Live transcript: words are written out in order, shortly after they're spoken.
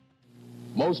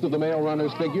Most of the male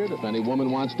runners figured if any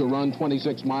woman wants to run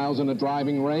 26 miles in a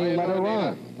driving rain, let her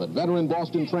run. But veteran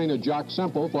Boston trainer Jock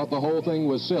Semple thought the whole thing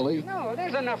was silly. No,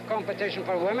 there's enough competition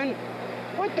for women.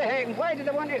 What the heck? Why do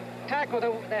they want to tackle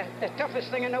the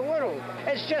toughest thing in the world?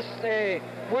 It's just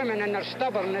women and their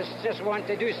stubbornness just want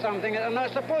to do something that they're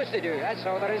not supposed to do. That's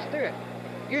all there is to it.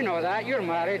 You know that. You're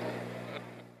married.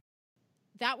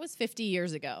 That was 50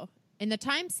 years ago. In the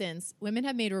time since, women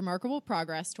have made remarkable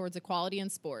progress towards equality in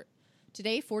sport.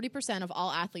 Today, 40% of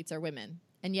all athletes are women,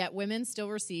 and yet women still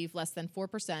receive less than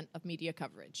 4% of media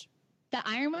coverage. The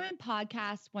Iron Woman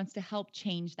podcast wants to help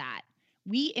change that.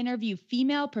 We interview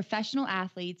female professional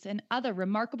athletes and other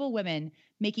remarkable women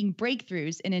making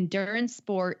breakthroughs in endurance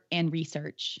sport and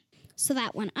research. So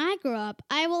that when I grow up,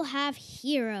 I will have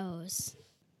heroes.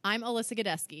 I'm Alyssa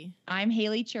Godesky. I'm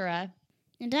Haley Chura.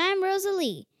 And I'm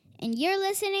Rosalie. And you're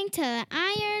listening to the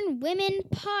Iron Women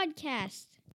podcast.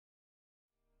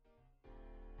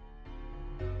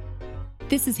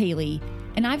 This is Haley,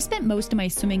 and I've spent most of my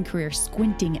swimming career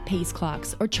squinting at pace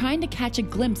clocks or trying to catch a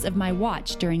glimpse of my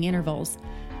watch during intervals.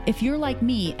 If you're like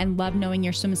me and love knowing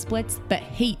your swim splits but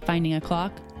hate finding a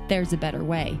clock, there's a better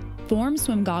way. Form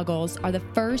swim goggles are the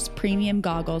first premium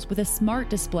goggles with a smart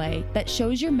display that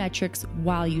shows your metrics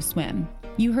while you swim.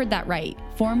 You heard that right.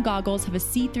 Form goggles have a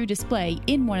see-through display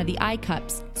in one of the eye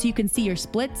cups, so you can see your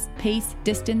splits, pace,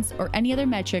 distance, or any other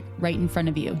metric right in front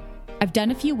of you. I've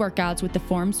done a few workouts with the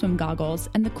Form swim goggles,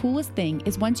 and the coolest thing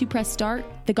is once you press start,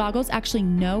 the goggles actually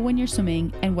know when you're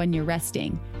swimming and when you're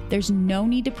resting. There's no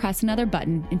need to press another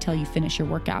button until you finish your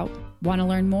workout. Want to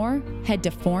learn more? Head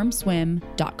to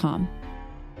formswim.com.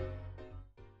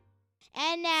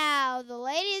 And now, the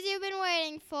ladies you've been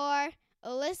waiting for,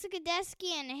 Alyssa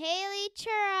Godesky and Haley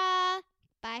Chura.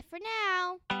 Bye for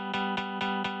now.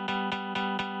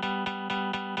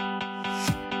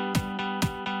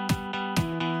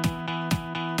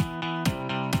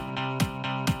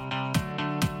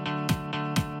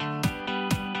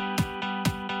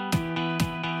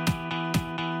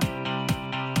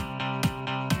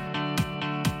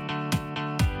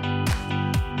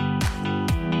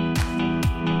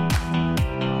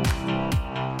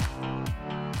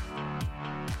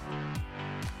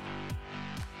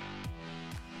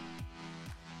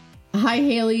 Hi,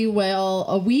 Haley.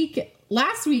 Well,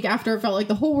 last week after it felt like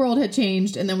the whole world had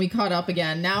changed and then we caught up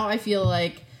again. Now I feel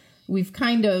like we've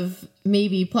kind of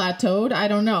maybe plateaued. I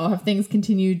don't know. Have things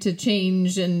continued to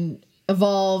change and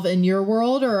evolve in your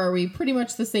world, or are we pretty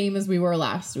much the same as we were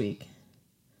last week?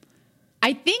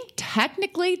 I think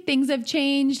technically things have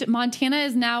changed. Montana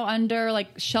is now under like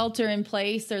shelter in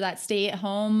place, or that stay at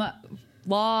home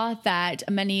law that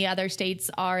many other states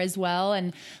are as well.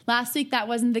 And last week that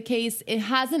wasn't the case. It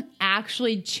hasn't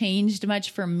actually changed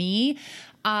much for me.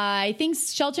 I think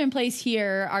shelter in place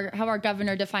here, how our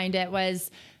governor defined it, was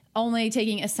only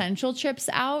taking essential trips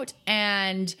out.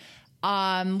 And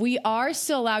we are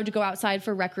still allowed to go outside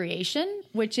for recreation,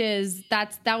 which is,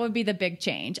 that would be the big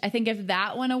change. I think if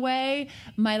that went away,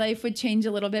 my life would change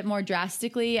a little bit more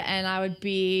drastically, and I would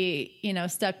be,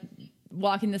 stuck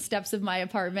walking the steps of my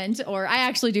apartment, or I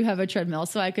actually do have a treadmill,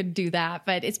 so I could do that.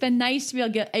 But it's been nice to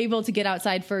be able to get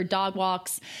outside for dog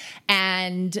walks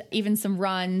and even some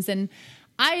runs. And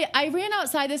I ran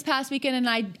outside this past weekend,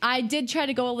 and I did try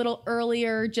to go a little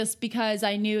earlier just because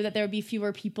I knew that there would be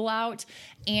fewer people out.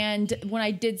 And when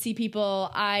I did see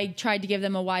people, I tried to give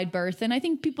them a wide berth, and I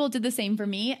think people did the same for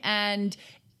me. And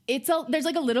there's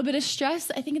like a little bit of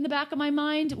stress, I think, in the back of my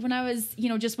mind when I was,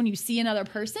 just when you see another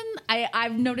person.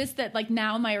 I've noticed that like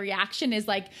now my reaction is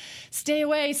like, stay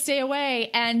away.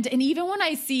 And even when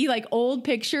I see like old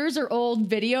pictures or old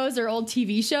videos or old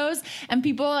TV shows and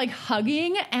people are like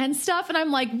hugging and stuff, and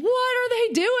I'm like, what are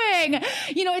they doing?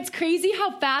 It's crazy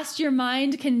how fast your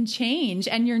mind can change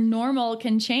and your normal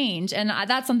can change. And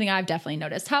that's something I've definitely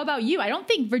noticed. How about you? I don't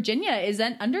think Virginia is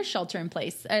under shelter in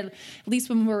place, at least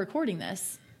when we're recording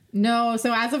this. No,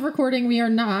 so as of recording, we are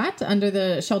not under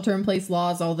the shelter-in-place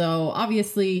laws, although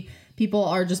obviously people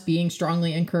are just being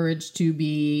strongly encouraged to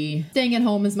be staying at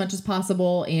home as much as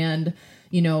possible and,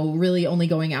 really only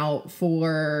going out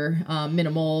for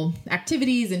minimal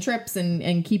activities and trips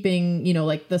and keeping,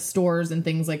 like the stores and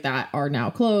things like that are now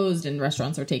closed and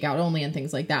restaurants are takeout only and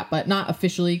things like that, but not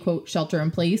officially, quote,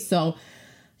 shelter-in-place. So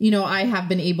I have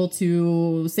been able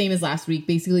to, same as last week,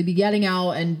 basically be getting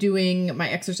out and doing my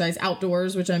exercise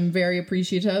outdoors, which I'm very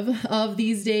appreciative of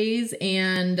these days.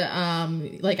 And I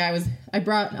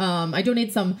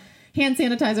donated some hand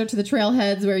sanitizer to the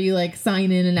trailheads where you like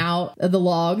sign in and out of the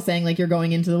log saying like you're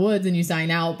going into the woods and you sign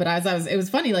out. But it was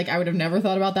funny, like I would have never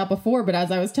thought about that before. But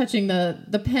as I was touching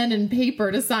the pen and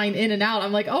paper to sign in and out,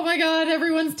 I'm like, oh my God,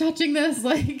 everyone's touching this.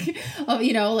 Like,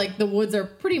 like the woods are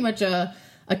pretty much a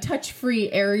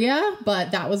touch-free area,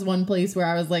 but that was one place where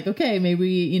I was like, okay,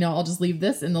 maybe, I'll just leave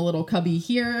this in the little cubby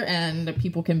here and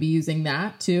people can be using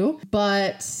that too.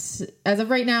 But as of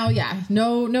right now, yeah,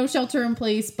 no shelter in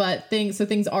place, but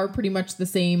things are pretty much the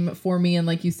same for me. And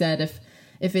like you said,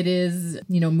 if it is,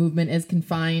 movement is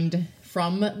confined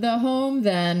from the home,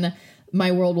 then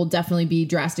my world will definitely be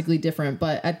drastically different.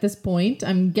 But at this point,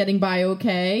 I'm getting by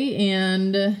okay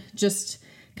and just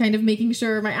kind of making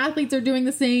sure my athletes are doing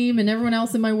the same and everyone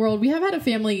else in my world. We have had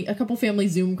a couple family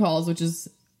Zoom calls, which is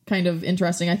kind of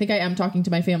interesting. I think I am talking to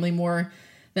my family more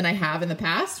than I have in the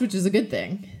past, which is a good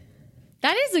thing.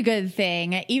 That is a good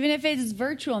thing. Even if it's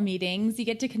virtual meetings, you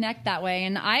get to connect that way.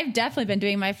 And I've definitely been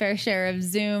doing my fair share of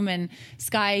Zoom and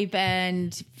Skype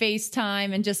and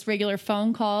FaceTime and just regular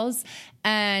phone calls.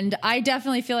 And I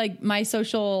definitely feel like my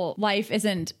social life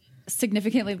isn't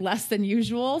significantly less than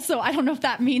usual. So I don't know if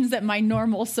that means that my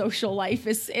normal social life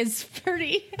is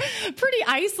pretty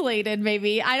isolated.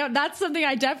 Maybe that's something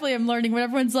I definitely am learning when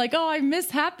everyone's like, oh, I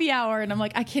miss happy hour. And I'm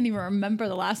like, I can't even remember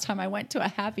the last time I went to a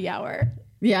happy hour.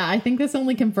 Yeah, I think this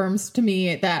only confirms to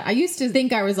me that I used to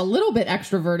think I was a little bit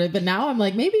extroverted, but now I'm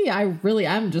like, maybe I really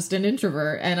am just an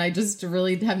introvert. And I just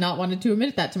really have not wanted to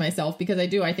admit that to myself because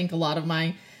I think a lot of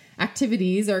my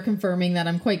activities are confirming that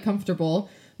I'm quite comfortable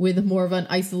with more of an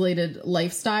isolated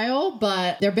lifestyle.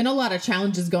 But there have been a lot of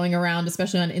challenges going around,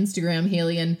 especially on Instagram,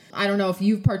 Haley. And I don't know if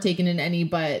you've partaken in any,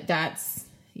 but that's,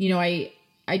 I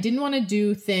didn't want to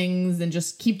do things and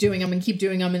just keep doing them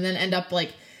and then end up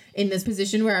like in this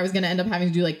position where I was going to end up having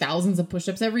to do like thousands of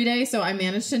push-ups every day. So I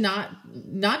managed to not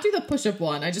do the push-up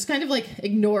one. I just kind of like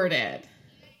ignored it.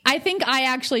 I think I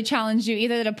actually challenged you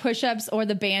either the push-ups or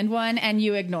the band one and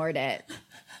you ignored it.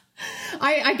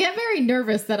 I get very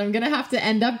nervous that I'm going to have to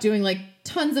end up doing like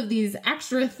tons of these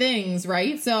extra things,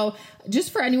 right? So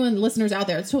just for anyone, listeners out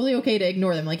there, it's totally okay to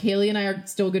ignore them. Like Haley and I are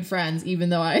still good friends, even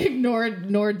though I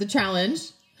ignored the challenge.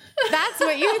 That's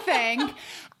what you think.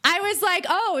 I was like,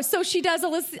 oh, so she does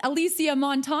Alicia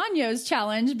Montano's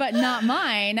challenge, but not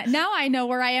mine. Now I know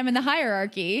where I am in the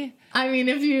hierarchy. I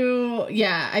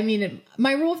mean,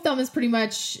 my rule of thumb is pretty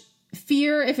much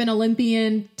fear. If an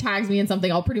Olympian tags me in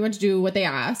something, I'll pretty much do what they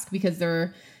ask because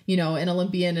they're, an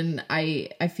Olympian and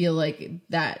I feel like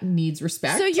that needs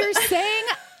respect. So you're saying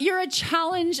you're a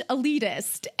challenge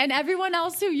elitist and everyone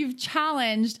else who you've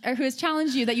challenged or who has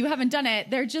challenged you that you haven't done it,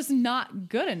 they're just not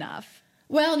good enough.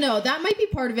 Well, no, that might be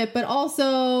part of it, but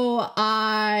also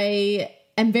I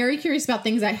am very curious about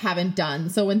things I haven't done.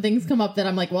 So when things come up that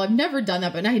I'm like, well, I've never done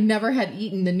that, but I never had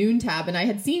eaten the noon tab and I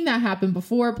had seen that happen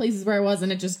before places where I was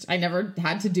and I never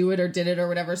had to do it or did it or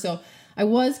whatever. So I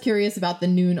was curious about the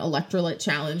noon electrolyte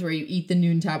challenge where you eat the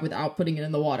noon tab without putting it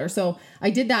in the water. So I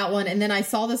did that one. And then I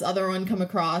saw this other one come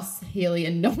across, Haley,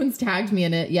 and no one's tagged me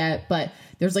in it yet, but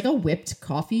there's like a whipped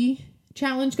coffee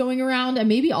challenge going around and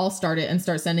maybe I'll start it and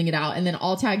start sending it out and then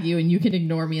I'll tag you and you can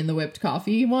ignore me in the whipped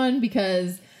coffee one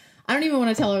because I don't even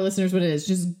want to tell our listeners what it is.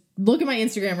 Just look at my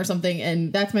Instagram or something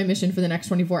and that's my mission for the next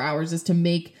 24 hours is to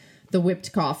make the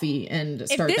whipped coffee and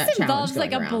start that challenge. If this involves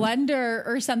like a around. Blender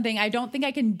or something, I don't think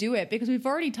I can do it because we've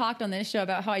already talked on this show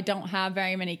about how I don't have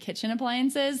very many kitchen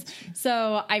appliances.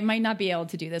 So I might not be able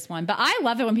to do this one, but I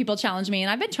love it when people challenge me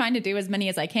and I've been trying to do as many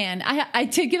as I can. I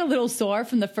did get a little sore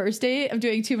from the first day of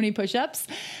doing too many push-ups,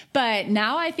 but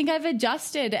now I think I've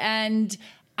adjusted and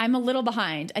I'm a little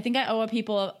behind. I think I owe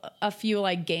people a few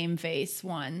like game face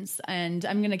ones and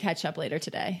I'm going to catch up later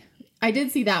today. I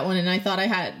did see that one and I thought I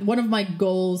had one of my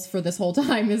goals for this whole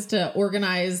time is to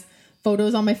organize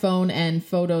photos on my phone and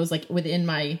photos like within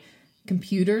my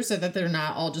computer so that they're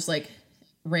not all just like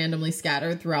randomly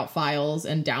scattered throughout files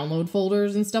and download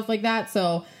folders and stuff like that.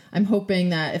 So I'm hoping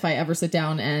that if I ever sit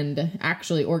down and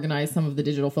actually organize some of the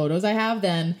digital photos I have,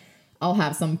 then I'll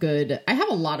have I have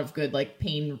a lot of good like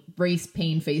race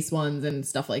pain face ones and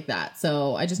stuff like that.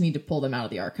 So I just need to pull them out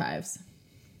of the archives.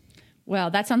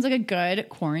 Well, that sounds like a good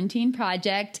quarantine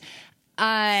project.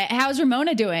 How's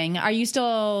Ramona doing? Are you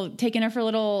still taking her for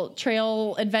little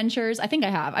trail adventures? I think I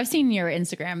have. I've seen your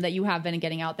Instagram that you have been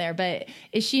getting out there, but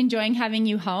is she enjoying having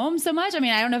you home so much? I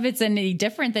mean, I don't know if it's any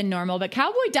different than normal, but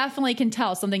Cowboy definitely can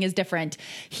tell something is different.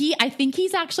 I think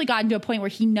he's actually gotten to a point where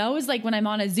he knows like when I'm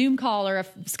on a Zoom call or a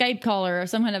Skype call or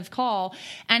some kind of call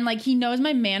and like he knows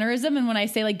my mannerism. And when I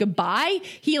say like goodbye,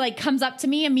 he like comes up to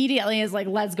me immediately and is like,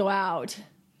 let's go out.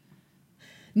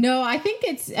 No, I think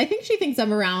she thinks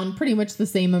I'm around pretty much the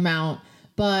same amount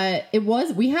But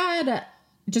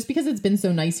just because it's been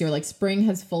so nice here, like spring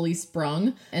has fully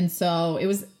sprung. And so it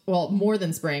was, well, more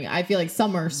than spring. I feel like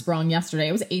summer sprung yesterday.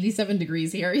 It was 87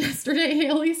 degrees here yesterday,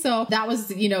 Haley. So that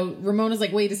was, Ramona's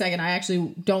like, wait a second. I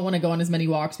actually don't want to go on as many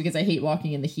walks because I hate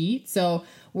walking in the heat. So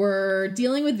we're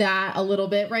dealing with that a little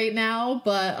bit right now.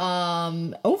 But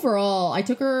overall, I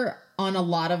took her on a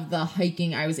lot of the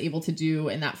hiking I was able to do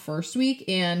in that first week.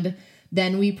 And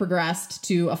then we progressed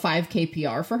to a 5K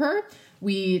PR for her.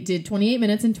 We did 28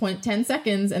 minutes and 10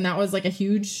 seconds, and that was like a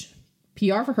huge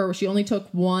PR for her. She only took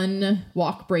one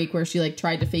walk break where she like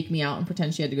tried to fake me out and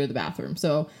pretend she had to go to the bathroom.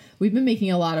 So we've been making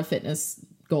a lot of fitness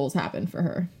goals happen for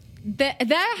her. There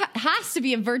has to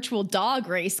be a virtual dog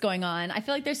race going on. I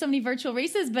feel like there's so many virtual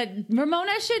races, but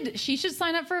Ramona should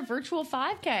sign up for a virtual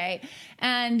 5K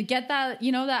and get that,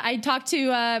 that I talked to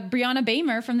Brianna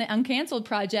Bamer from the Uncanceled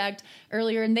Project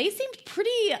earlier, and they seemed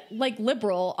pretty like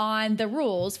liberal on the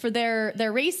rules for their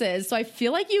races. So I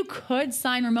feel like you could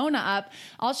sign Ramona up.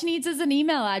 All she needs is an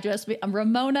email address,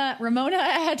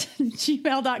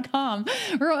 Ramona@gmail.com.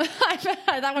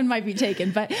 That one might be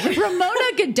taken, but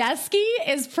Ramona Godesky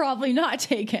is probably not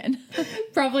taken.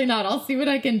 Probably not. I'll see what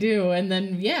I can do. And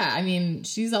then, yeah, I mean,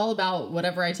 she's all about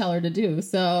whatever I tell her to do.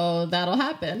 So that'll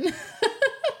happen.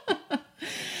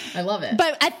 I love it.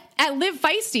 But at Live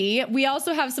Feisty, we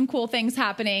also have some cool things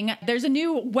happening. There's a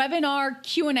new webinar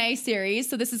Q&A series.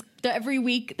 So this is every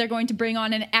week they're going to bring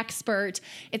on an expert.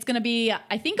 It's going to be,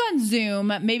 I think, on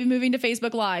Zoom, maybe moving to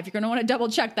Facebook Live. You're going to want to double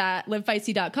check that,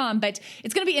 livefeisty.com. But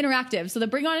it's going to be interactive. So they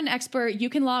bring on an expert. You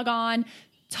can log on,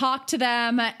 talk to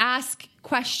them, ask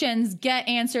questions, get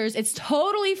answers. It's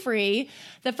totally free.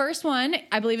 The first one,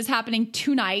 I believe, is happening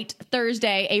tonight,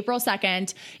 Thursday, April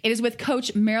 2nd. It is with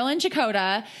Coach Marilyn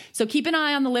Chakota. So keep an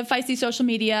eye on the Live Feisty social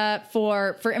media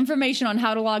for information on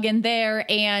how to log in there,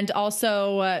 and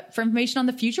also for information on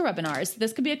the future webinars.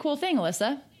 This could be a cool thing,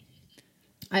 Alyssa.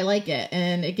 I like it.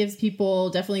 And it gives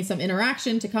people definitely some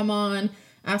interaction to come on,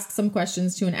 ask some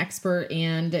questions to an expert,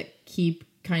 and keep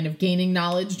kind of gaining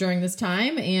knowledge during this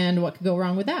time, and what could go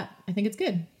wrong with that. I think it's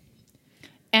good.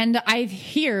 And I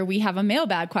hear we have a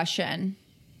mailbag question.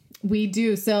 We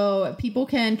do. So people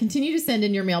can continue to send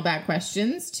in your mailbag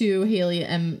questions to Haley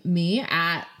and me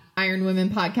at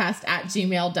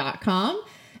ironwomenpodcast@gmail.com.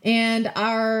 And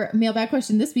our mailbag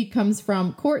question this week comes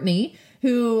from Courtney,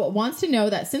 who wants to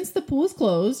know that since the pool is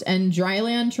closed and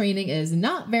dryland training is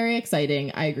not very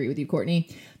exciting, I agree with you, Courtney,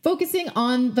 focusing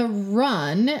on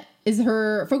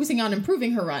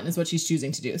improving her run is what she's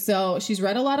choosing to do. So she's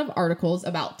read a lot of articles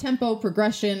about tempo,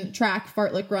 progression, track,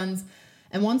 fartlek runs,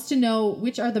 and wants to know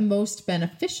which are the most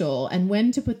beneficial and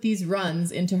when to put these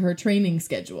runs into her training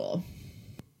schedule.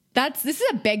 This is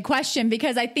a big question,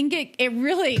 because I think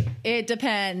it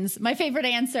depends. My favorite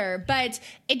answer, but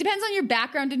it depends on your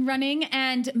background in running.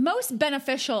 And most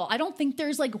beneficial, I don't think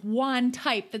there's like one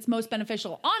type that's most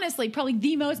beneficial. Honestly, probably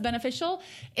the most beneficial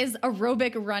is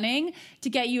aerobic running to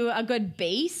get you a good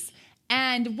base.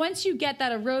 And once you get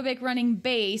that aerobic running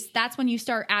base, that's when you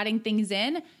start adding things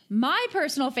in. My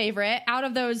personal favorite out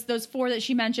of those four that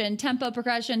she mentioned, tempo,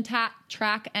 progression,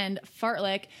 track, and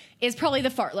fartlek, is probably the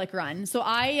fartlek run. So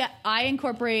I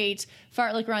incorporate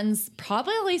fartlek runs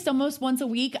probably at least almost once a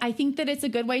week. I think that it's a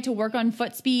good way to work on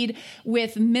foot speed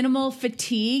with minimal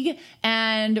fatigue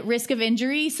and risk of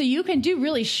injury. So you can do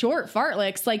really short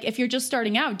fartleks. Like if you're just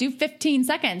starting out, do 15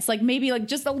 seconds, like maybe like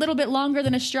just a little bit longer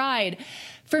than a stride.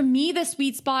 For me, the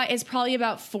sweet spot is probably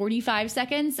about 45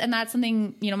 seconds. And that's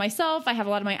something, myself, I have a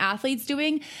lot of my athletes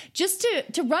doing, just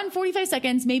to run 45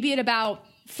 seconds, maybe at about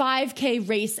 5K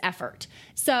race effort.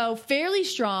 So fairly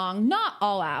strong, not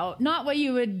all out, not what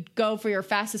you would go for your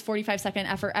fastest 45-second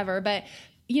effort ever, but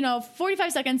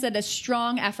 45 seconds at a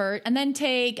strong effort, and then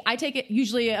I take it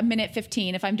usually a minute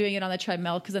 15 if I'm doing it on the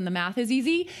treadmill, because then the math is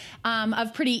easy,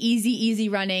 of pretty easy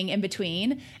running in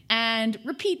between, and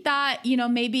repeat that,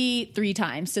 maybe 3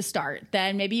 times to start.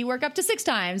 Then maybe you work up to 6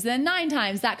 times, then 9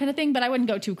 times, that kind of thing. But I wouldn't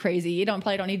go too crazy. You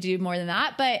probably don't need to do more than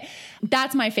that, but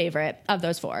that's my favorite of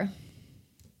those 4.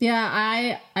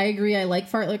 Yeah, I agree. I like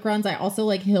fartlek runs. I also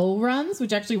like hill runs,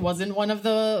 which actually wasn't one of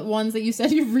the ones that you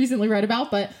said you've recently read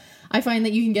about, but I find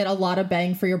that you can get a lot of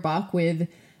bang for your buck with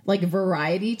like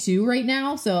variety too right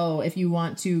now. So if you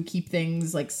want to keep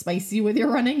things like spicy with your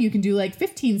running, you can do like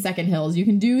 15-second hills. You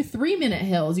can do 3-minute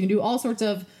hills. You can do all sorts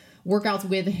of workouts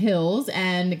with hills,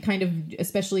 and kind of,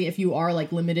 especially if you are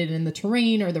like limited in the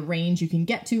terrain or the range you can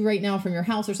get to right now from your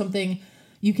house or something,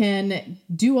 you can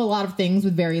do a lot of things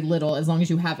with very little as long as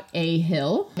you have a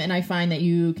hill. And I find that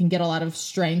you can get a lot of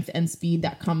strength and speed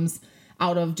that comes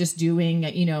out of just doing,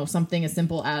 something as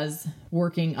simple as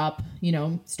working up,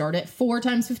 start at 4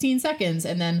 times 15 seconds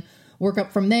and then work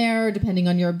up from there depending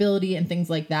on your ability and things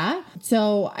like that.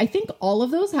 So I think all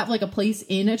of those have like a place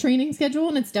in a training schedule,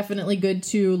 and it's definitely good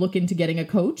to look into getting a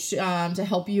coach to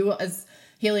help you, as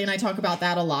Haley and I talk about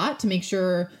that a lot, to make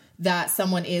sure that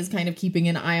someone is kind of keeping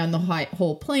an eye on the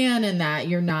whole plan and that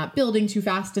you're not building too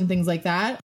fast and things like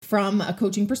that. From a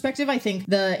coaching perspective, I think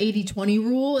the 80-20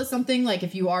 rule is something like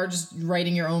if you are just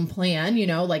writing your own plan, you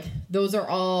know, like those are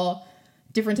all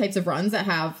different types of runs that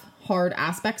have hard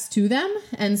aspects to them.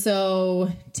 And so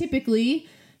typically,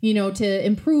 you know, to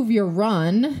improve your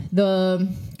run,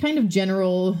 the kind of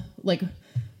general like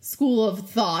school of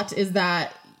thought is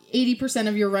that 80%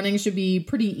 of your running should be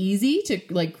pretty easy to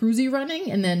like cruisy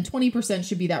running. And then 20%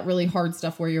 should be that really hard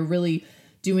stuff where you're really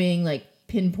doing like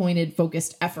pinpointed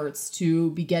focused efforts to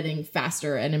be getting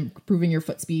faster and improving your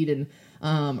foot speed and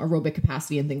aerobic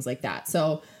capacity and things like that.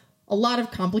 So a lot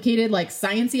of complicated like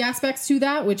sciencey aspects to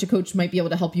that, which a coach might be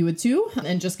able to help you with too,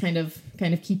 and just kind of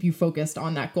keep you focused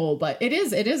on that goal. But it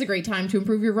is a great time to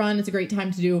improve your run. It's a great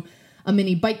time to do a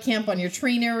mini bike camp on your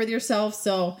trainer with yourself.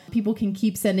 So people can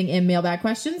keep sending in mailbag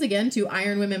questions again to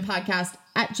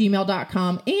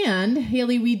ironwomenpodcast@gmail.com. And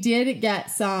Haley, we did get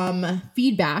some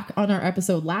feedback on our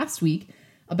episode last week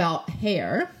about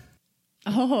hair.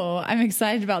 Oh, I'm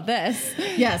excited about this.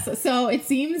 Yes. So it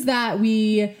seems that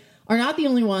we are not the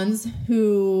only ones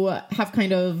who have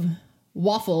kind of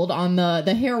waffled on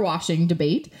the hair washing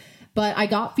debate, but I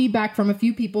got feedback from a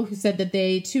few people who said that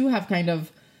they too have kind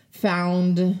of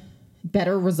found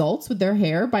better results with their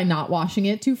hair by not washing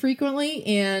it too frequently.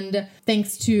 And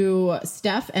thanks to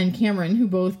Steph and Cameron, who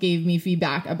both gave me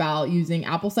feedback about using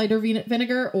apple cider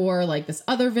vinegar or like this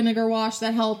other vinegar wash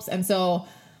that helps. And so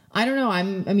I don't know.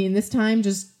 I mean, this time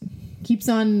just keeps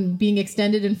on being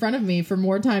extended in front of me for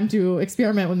more time to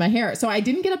experiment with my hair. So I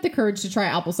didn't get up the courage to try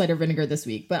apple cider vinegar this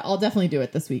week, but I'll definitely do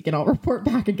it this week and I'll report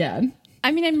back again.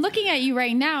 I mean, I'm looking at you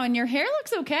right now and your hair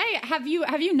looks okay. Have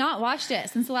you not washed it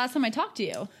since the last time I talked to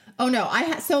you? Oh no.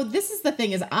 So this is the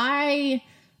thing is I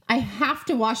have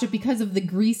to wash it because of the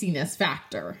greasiness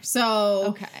factor. So,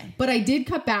 okay. But I did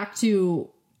cut back to,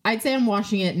 I'd say I'm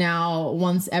washing it now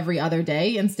once every other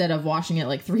day instead of washing it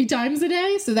like 3 times a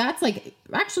day. So that's like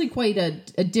actually quite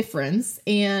a difference.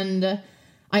 And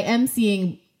I am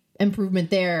seeing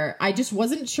improvement there. I just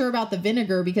wasn't sure about the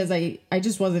vinegar because I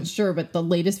just wasn't sure. But the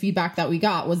latest feedback that we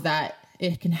got was that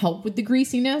it can help with the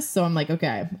greasiness. So I'm like,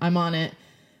 okay, I'm on it.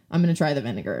 I'm going to try the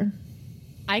vinegar.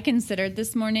 I considered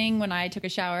this morning when I took a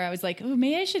shower, I was like, oh,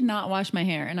 maybe I should not wash my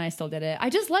hair. And I still did it. I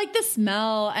just like the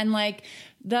smell and like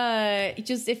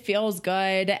it feels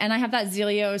good. And I have that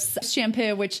Zelios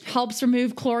shampoo, which helps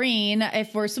remove chlorine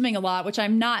if we're swimming a lot, which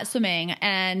I'm not swimming.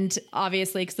 And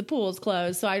obviously, because the pool is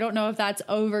closed. So I don't know if that's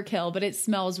overkill, but it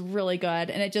smells really good.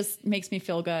 And it just makes me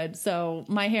feel good. So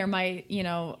my hair might,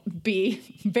 be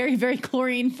very, very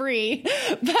chlorine free,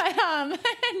 but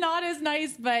not as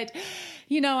nice. But,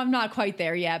 I'm not quite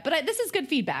there yet. But this is good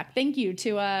feedback. Thank you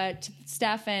to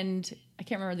Steph and I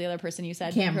can't remember the other person you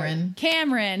said.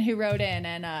 Cameron, who wrote in,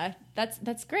 and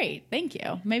that's great. Thank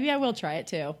you. Maybe I will try it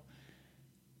too.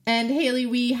 And Haley,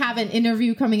 we have an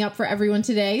interview coming up for everyone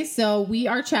today. So we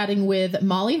are chatting with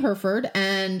Molly Herford,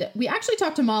 and we actually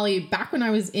talked to Molly back when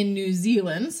I was in New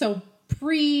Zealand. So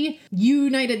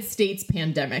pre-United States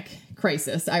pandemic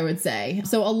crisis, I would say.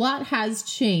 So a lot has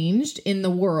changed in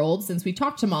the world since we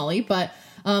talked to Molly, but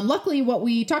luckily what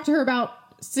we talked to her about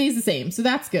stays the same. So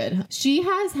that's good. She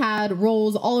has had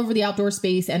roles all over the outdoor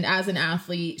space. And as an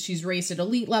athlete, she's raced at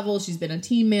elite level. She's been a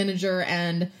team manager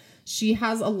and she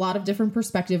has a lot of different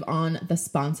perspective on the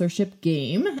sponsorship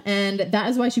game. And that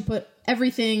is why she put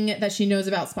everything that she knows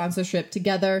about sponsorship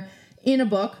together in a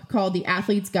book called The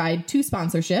Athlete's Guide to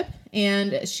Sponsorship.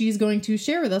 And she's going to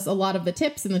share with us a lot of the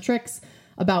tips and the tricks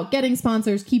about getting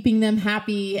sponsors, keeping them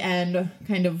happy, and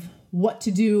kind of what to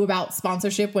do about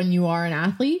sponsorship when you are an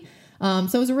athlete. So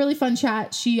it was a really fun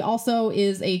chat. She also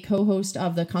is a co-host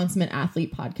of the Consummate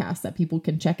Athlete podcast that people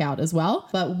can check out as well.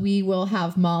 But we will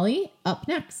have Molly up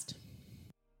next.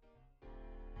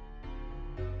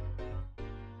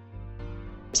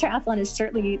 Triathlon is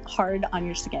certainly hard on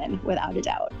your skin, without a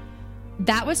doubt.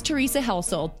 That was Teresa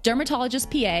Helsel, dermatologist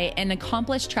PA and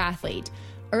accomplished triathlete.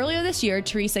 Earlier this year,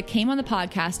 Teresa came on the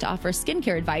podcast to offer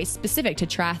skincare advice specific to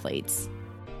triathletes.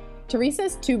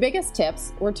 Teresa's 2 biggest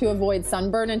tips were to avoid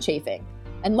sunburn and chafing.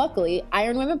 And luckily,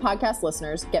 Iron Women podcast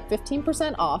listeners get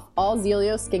 15% off all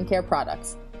Zelios skincare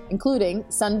products, including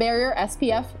Sun Barrier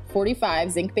SPF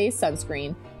 45 zinc-based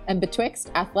sunscreen and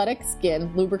Betwixt Athletic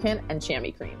Skin Lubricant and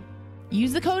Chamois Cream.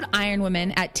 Use the code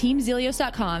IRONWOMEN at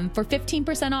teamzelios.com for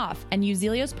 15% off and use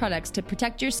Zelios products to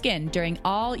protect your skin during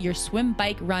all your swim,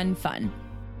 bike, run fun.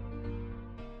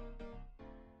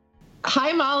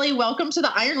 Hi, Molly. Welcome to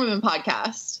the Iron Women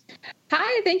podcast.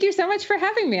 Hi, thank you so much for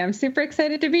having me. I'm super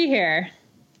excited to be here.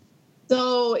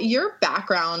 So your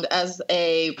background as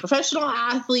a professional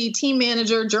athlete, team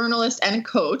manager, journalist, and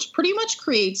coach pretty much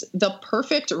creates the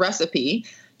perfect recipe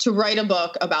to write a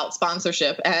book about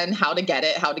sponsorship and how to get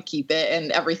it, how to keep it,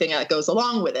 and everything that goes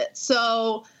along with it.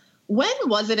 So when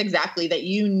was it exactly that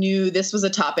you knew this was a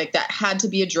topic that had to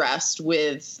be addressed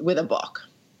with a book?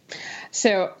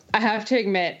 So I have to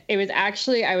admit, it was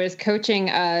actually, I was coaching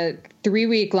a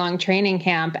 3-week-long training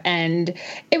camp, and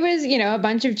it was, a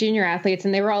bunch of junior athletes,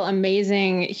 and they were all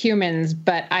amazing humans.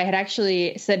 But I had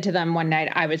actually said to them one night,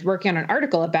 I was working on an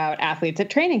article about athletes at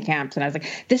training camps. And I was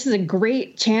like, this is a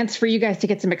great chance for you guys to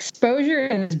get some exposure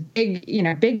in this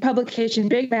big publication,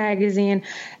 big magazine.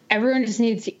 Everyone just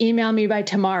needs to email me by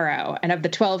tomorrow. And of the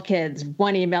 12 kids,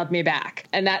 one emailed me back.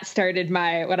 And that started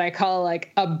my, what I call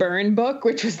like a burn book,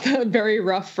 which was the very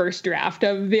rough first draft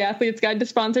of the Athlete's Guide to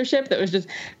Sponsorship. That was just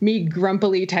me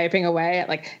grumpily typing away at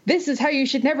like, this is how you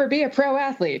should never be a pro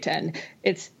athlete. And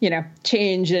it's,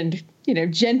 changed and,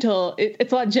 gentle.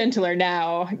 It's a lot gentler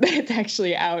now that it's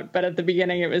actually out. But at the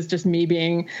beginning, it was just me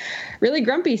being really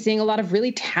grumpy, seeing a lot of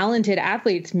really talented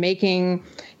athletes making,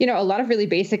 a lot of really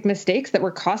basic mistakes that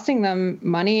were costing them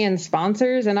money and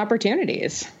sponsors and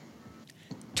opportunities.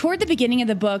 Toward the beginning of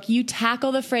the book, you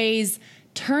tackle the phrase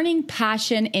turning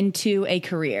passion into a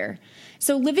career.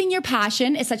 So living your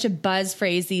passion is such a buzz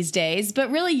phrase these days,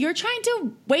 but really you're trying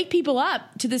to wake people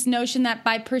up to this notion that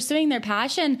by pursuing their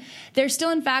passion, they're still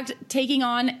in fact taking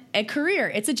on a career.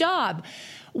 It's a job.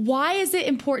 Why is it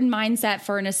important mindset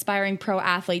for an aspiring pro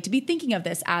athlete to be thinking of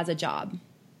this as a job?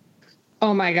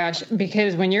 Oh my gosh,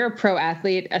 because when you're a pro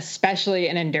athlete, especially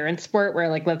an endurance sport where,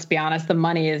 like, let's be honest, the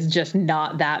money is just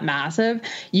not that massive,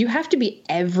 you have to be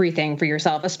everything for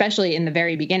yourself, especially in the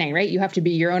very beginning, right? You have to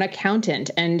be your own accountant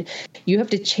and you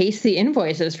have to chase the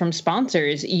invoices from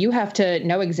sponsors. You have to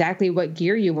know exactly what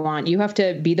gear you want. You have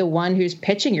to be the one who's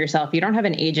pitching yourself. You don't have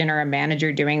an agent or a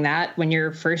manager doing that when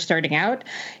you're first starting out.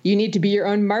 You need to be your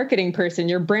own marketing person,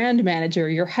 your brand manager,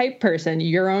 your hype person,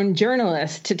 your own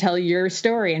journalist to tell your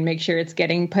story and make sure it's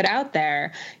getting put out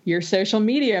there, your social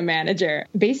media manager.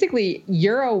 Basically,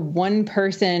 you're a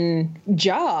one-person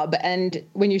job. And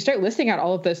when you start listing out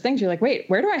all of those things, you're like, wait,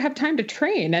 where do I have time to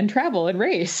train and travel and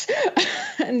race?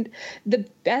 And the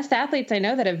best athletes I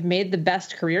know that have made the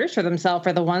best careers for themselves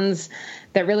are the ones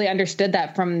that really understood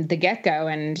that from the get-go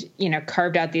and,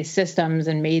 carved out these systems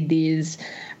and made these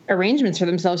arrangements for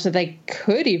themselves so they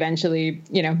could eventually,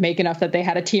 make enough that they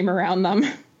had a team around them.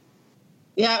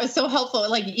 Yeah, it was so helpful.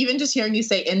 Like, even just hearing you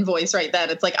say invoice right then,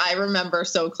 it's like, I remember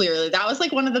so clearly. That was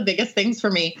like one of the biggest things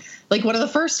for me. Like, one of the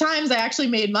first times I actually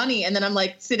made money. And then I'm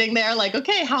like sitting there like,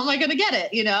 okay, how am I going to get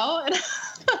it? And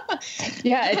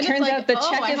yeah, it turns out the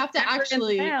check I is have to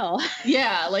actually,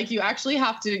 yeah, like you actually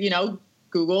have to,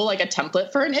 Google like a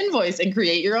template for an invoice and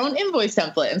create your own invoice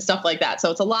template and stuff like that.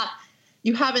 So it's a lot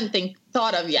you haven't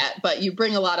thought of yet, but you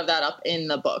bring a lot of that up in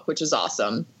the book, which is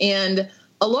awesome. And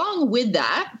along with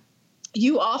that,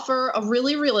 you offer a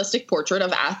really realistic portrait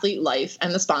of athlete life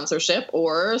and the sponsorship,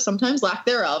 or sometimes lack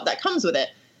thereof, that comes with it.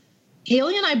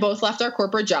 Haley and I both left our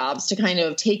corporate jobs to kind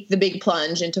of take the big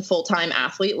plunge into full-time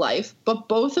athlete life, but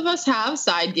both of us have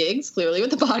side gigs, clearly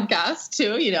with the podcast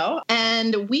too,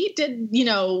 and we did,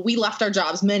 we left our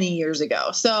jobs many years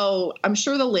ago. So I'm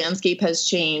sure the landscape has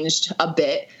changed a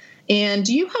bit. And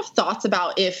do you have thoughts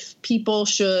about if people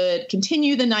should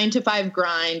continue the 9-to-5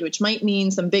 grind, which might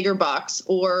mean some bigger bucks,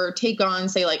 or take on,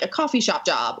 say, like a coffee shop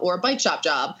job or a bike shop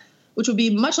job, which would be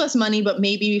much less money, but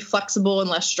maybe flexible and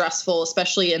less stressful,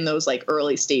 especially in those like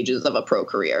early stages of a pro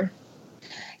career?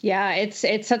 Yeah,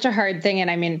 it's such a hard thing. And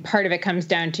I mean, part of it comes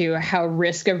down to how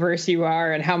risk averse you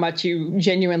are and how much you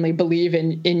genuinely believe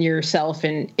in yourself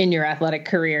and in your athletic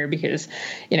career, because,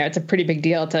 it's a pretty big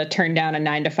deal to turn down a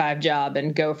 9-to-5 job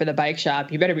and go for the bike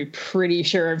shop. You better be pretty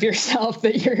sure of yourself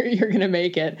that you're going to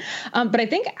make it. But I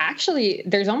think actually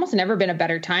there's almost never been a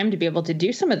better time to be able to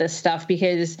do some of this stuff,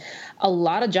 because a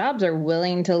lot of jobs are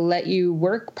willing to let you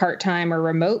work part-time or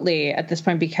remotely at this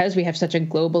point, because we have such a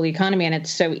global economy and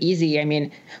it's so easy. I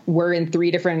mean, we're in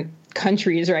 3 different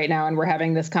countries right now and we're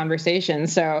having this conversation.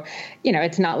 So,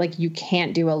 it's not like you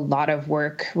can't do a lot of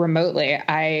work remotely.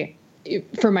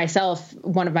 For myself,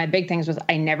 one of my big things was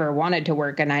I never wanted to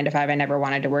work a 9-to-5. I never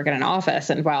wanted to work in an office.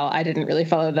 And while I didn't really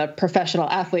follow the professional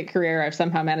athlete career, I've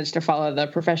somehow managed to follow the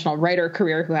professional writer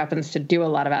career who happens to do a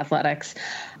lot of athletics.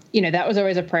 That was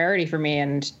always a priority for me.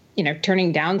 And,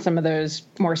 turning down some of those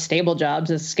more stable jobs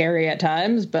is scary at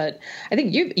times. But I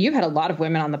think you've had a lot of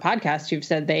women on the podcast who've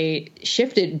said they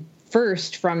shifted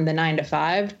first from the 9 to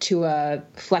 5 to a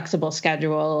flexible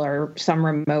schedule or some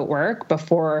remote work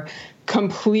before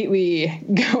completely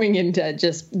going into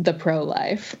just the pro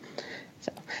life.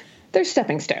 So there's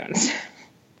stepping stones.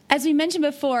 As we mentioned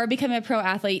before, becoming a pro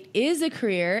athlete is a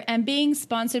career, and being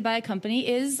sponsored by a company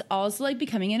is also like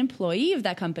becoming an employee of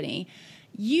that company.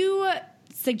 You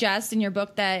suggest in your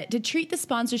book that to treat the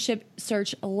sponsorship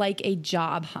search like a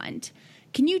job hunt.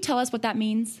 Can you tell us what that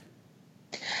means?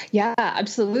 Yeah,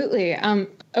 absolutely.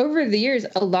 Over the years,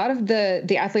 a lot of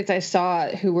the athletes I saw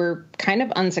who were kind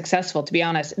of unsuccessful, to be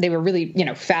honest, they were really,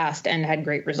 fast and had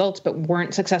great results, but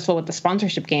weren't successful with the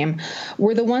sponsorship game,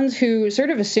 were the ones who sort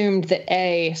of assumed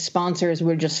that sponsors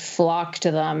would just flock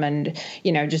to them and,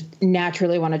 just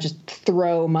naturally want to just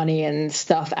throw money and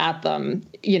stuff at them,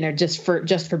 just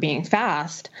for being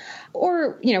fast.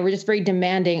 Or, we're just very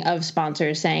demanding of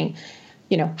sponsors saying,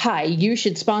 hi, you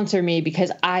should sponsor me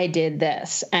because I did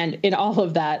this. And in all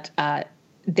of that,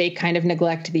 they kind of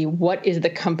neglect what is the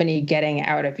company getting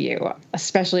out of you,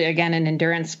 especially, again, in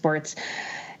endurance sports.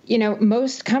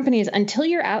 Most companies, until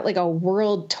you're at like a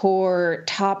world tour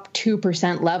top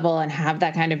 2% level and have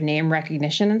that kind of name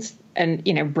recognition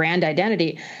and brand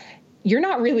identity, you're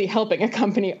not really helping a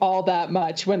company all that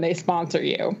much when they sponsor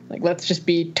you. Like, let's just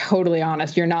be totally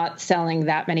honest. You're not selling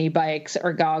that many bikes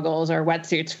or goggles or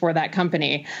wetsuits for that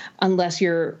company unless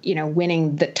you're,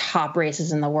 winning the top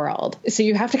races in the world. So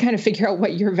you have to kind of figure out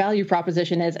what your value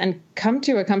proposition is and come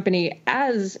to a company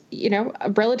as,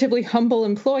 a relatively humble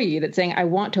employee that's saying, I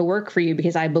want to work for you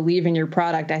because I believe in your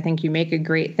product. I think you make a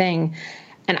great thing.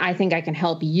 And I think I can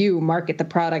help you market the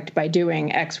product by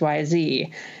doing X, Y,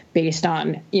 Z based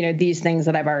on, these things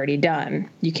that I've already done.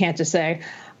 You can't just say,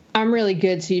 I'm really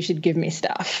good, so you should give me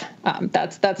stuff.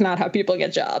 That's not how people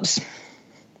get jobs.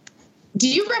 Do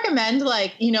you recommend,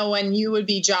 when you would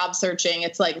be job searching,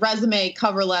 it's like resume,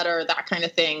 cover letter, that kind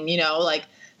of thing,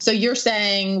 so you're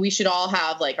saying we should all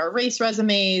have our race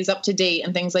resumes up to date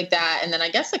and things like that. And then I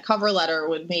guess a cover letter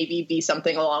would maybe be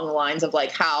something along the lines of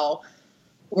how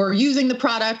we're using the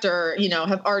product or,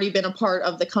 have already been a part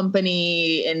of the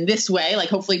company in this way,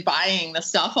 hopefully buying the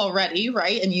stuff already,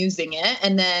 right, and using it.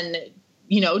 And then,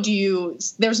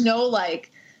 there's no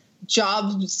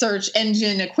job search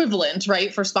engine equivalent,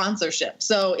 right, for sponsorship.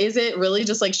 So is it really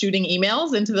just shooting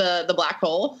emails into the black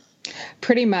hole?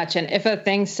 Pretty much. And if a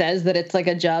thing says that it's like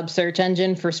a job search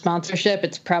engine for sponsorship,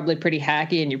 it's probably pretty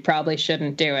hacky and you probably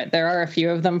shouldn't do it. There are a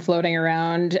few of them floating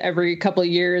around. Every couple of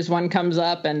years, one comes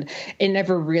up and it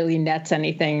never really nets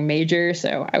anything major.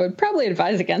 So I would probably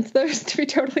advise against those, to be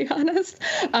totally honest.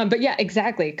 But yeah,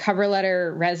 exactly. Cover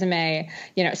letter, resume.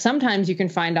 Sometimes you can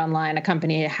find online a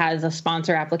company has a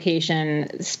sponsor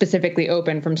application specifically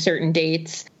open from certain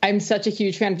dates. I'm such a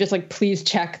huge fan of just please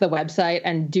check the website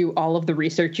and do all of the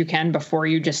research you can before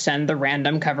you just send the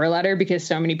random cover letter, because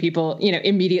so many people,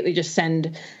 immediately just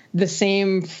send the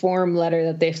same form letter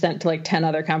that they've sent to 10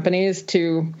 other companies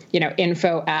to,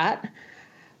 info at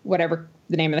whatever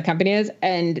the name of the company is.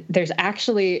 And there's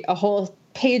actually a whole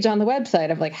page on the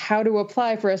website of how to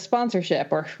apply for a sponsorship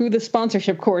or who the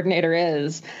sponsorship coordinator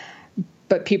is.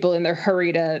 But people in their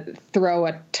hurry to throw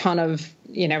a ton of,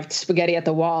 spaghetti at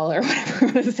the wall or whatever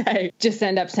you want to say, just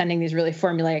end up sending these really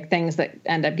formulaic things that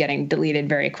end up getting deleted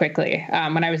very quickly.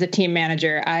 When I was a team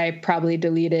manager, I probably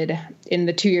deleted, in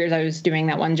the 2 years I was doing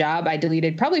that one job, I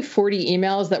deleted probably 40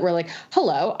 emails that were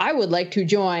hello, I would like to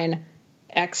join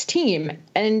X team.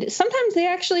 And sometimes they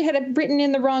actually had written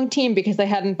in the wrong team because they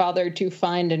hadn't bothered to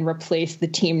find and replace the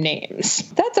team names.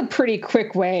 That's a pretty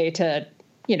quick way to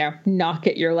not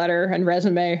get your letter and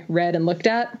resume read and looked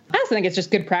at. I also think it's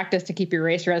just good practice to keep your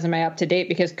race resume up to date,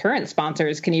 because current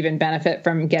sponsors can even benefit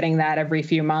from getting that every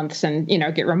few months and,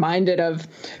 get reminded of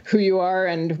who you are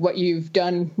and what you've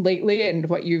done lately and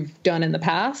what you've done in the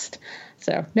past.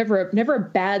 So never a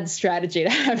bad strategy to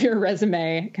have your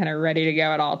resume kind of ready to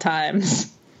go at all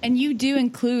times. And you do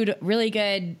include really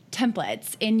good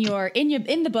templates in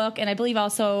the book, and I believe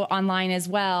also online as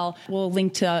well. We'll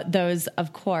link to those,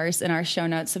 of course, in our show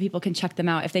notes so people can check them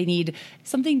out if they need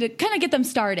something to kind of get them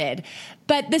started.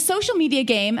 But the social media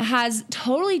game has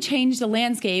totally changed the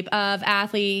landscape of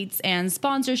athletes and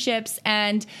sponsorships,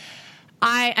 and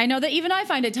I know that even I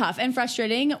find it tough and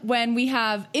frustrating when we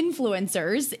have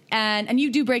influencers, and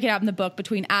you do break it out in the book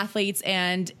between athletes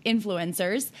and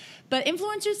influencers, but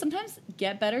influencers sometimes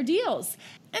get better deals.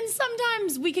 And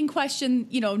sometimes we can question,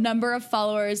 number of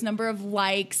followers, number of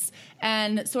likes,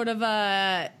 and sort of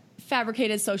a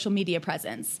fabricated social media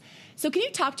presence. So can you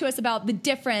talk to us about the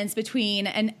difference between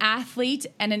an athlete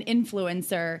and an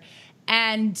influencer,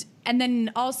 and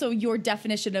then also your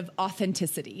definition of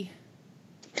authenticity?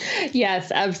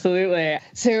 Yes, absolutely.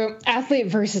 So athlete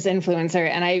versus influencer.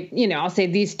 And I'll say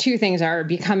these two things are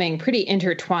becoming pretty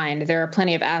intertwined. There are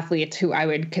plenty of athletes who I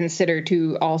would consider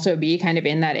to also be kind of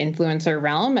in that influencer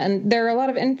realm. And there are a lot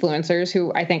of influencers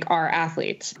who I think are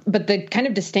athletes. But the kind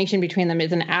of distinction between them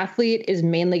is an athlete is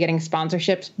mainly getting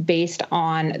sponsorships based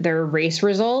on their race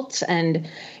results and,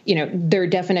 their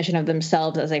definition of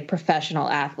themselves as a professional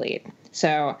athlete.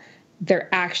 So they're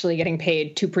actually getting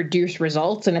paid to produce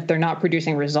results. And if they're not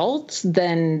producing results,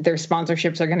 then their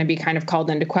sponsorships are going to be kind of called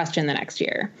into question the next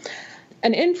year.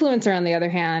 An influencer, on the other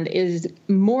hand, is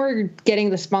more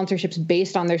getting the sponsorships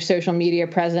based on their social media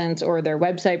presence or their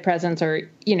website presence or,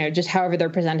 just however they're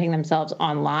presenting themselves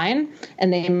online.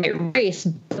 And they might race,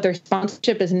 but their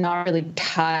sponsorship is not really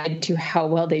tied to how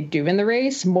well they do in the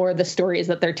race, more the stories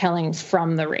that they're telling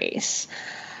from the race.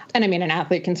 And an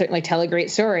athlete can certainly tell a great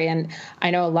story. And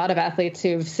I know a lot of athletes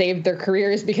who've saved their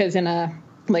careers because in a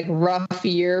rough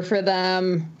year for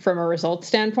them from a results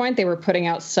standpoint, they were putting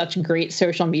out such great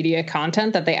social media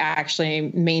content that they actually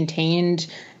maintained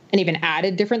and even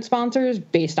added different sponsors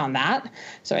based on that.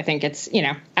 So I think it's,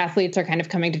 athletes are kind of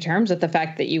coming to terms with the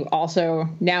fact that you also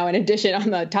now, in addition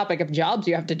on the topic of jobs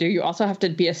you have to do, you also have to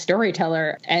be a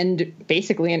storyteller and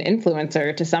basically an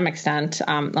influencer to some extent,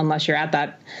 unless you're at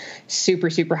that super,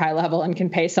 super high level and can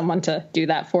pay someone to do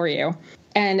that for you.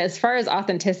 And as far as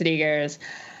authenticity goes,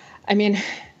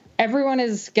 everyone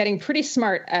is getting pretty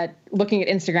smart at looking at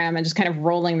Instagram and just kind of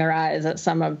rolling their eyes at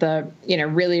some of the,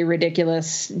 really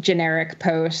ridiculous generic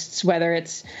posts, whether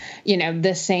it's,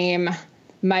 the same,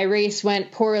 my race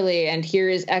went poorly and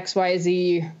here's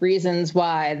XYZ reasons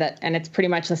why that, and it's pretty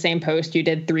much the same post you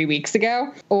did 3 weeks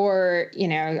ago, or,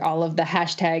 all of the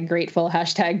hashtag grateful,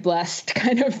 hashtag blessed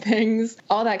kind of things,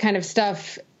 all that kind of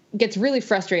stuff gets really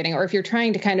frustrating. Or if you're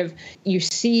trying to you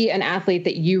see an athlete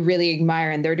that you really admire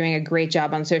and they're doing a great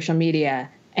job on social media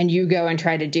and you go and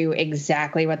try to do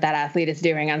exactly what that athlete is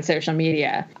doing on social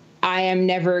media. I am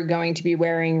never going to be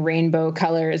wearing rainbow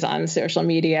colors on social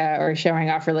media or showing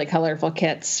off really colorful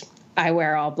kits. I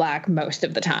wear all black most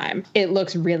of the time. It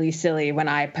looks really silly when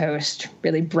I post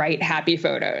really bright, happy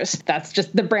photos. That's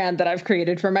just the brand that I've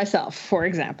created for myself, for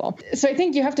example. So I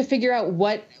think you have to figure out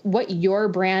what your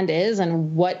brand is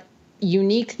and what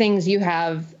unique things you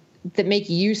have that make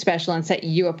you special and set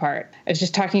you apart. I was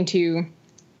just talking to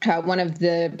one of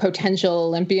the potential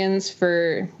Olympians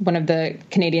for one of the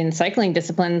Canadian cycling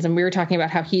disciplines, and we were talking about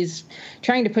how he's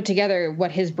trying to put together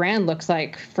what his brand looks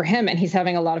like for him, and he's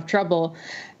having a lot of trouble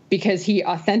because he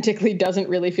authentically doesn't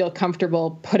really feel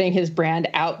comfortable putting his brand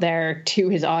out there to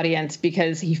his audience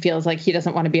because he feels like he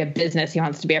doesn't want to be a business. He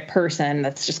wants to be a person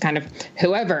that's just kind of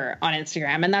whoever on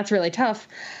Instagram. And that's really tough.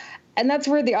 And that's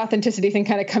where the authenticity thing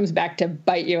kind of comes back to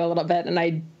bite you a little bit.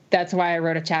 And that's why I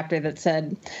wrote a chapter that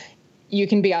said, you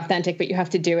can be authentic, but you have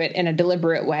to do it in a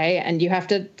deliberate way. And you have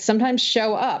to sometimes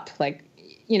show up.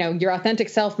 Your authentic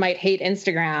self might hate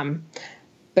Instagram,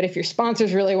 but if your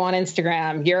sponsors really want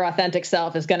Instagram, your authentic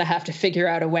self is going to have to figure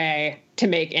out a way to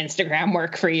make Instagram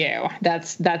work for you.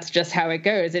 That's just how it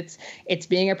goes. It's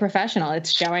being a professional. It's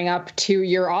showing up to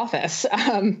your office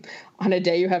on a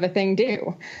day you have a thing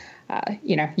due.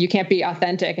 You can't be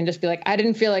authentic and just be like, I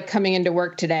didn't feel like coming into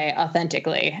work today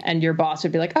authentically. And your boss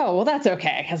would be like, oh, well, that's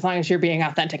okay. As long as you're being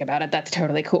authentic about it, that's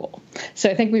totally cool. So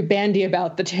I think we bandy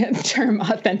about the term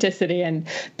authenticity and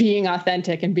being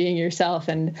authentic and being yourself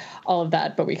and all of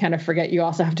that. But we kind of forget you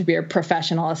also have to be a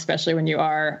professional, especially when you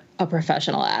are a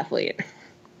professional athlete.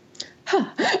 No,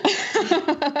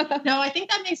 I think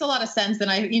that makes a lot of sense.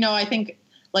 And I think,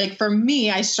 for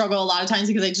me, I struggle a lot of times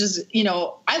because I just,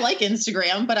 I like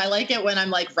Instagram, but I like it when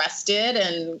I'm rested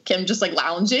and can just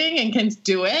lounging and can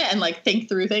do it and think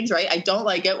through things, right? I don't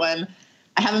like it when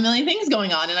I have a million things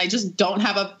going on and I just don't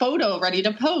have a photo ready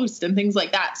to post and things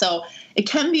like that. So it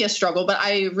can be a struggle, but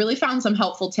I really found some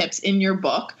helpful tips in your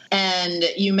book. And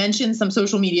you mentioned some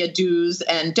social media do's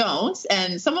and don'ts,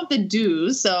 and some of the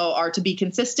do's are to be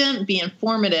consistent, be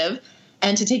informative,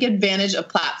 and to take advantage of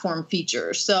platform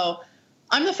features. So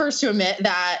I'm the first to admit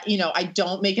that, I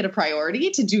don't make it a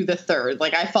priority to do the third.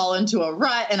 I fall into a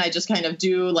rut and I just kind of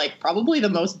do probably the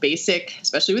most basic,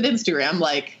 especially with Instagram,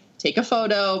 take a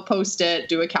photo, post it,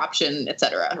 do a caption,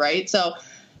 etc. Right? So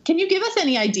can you give us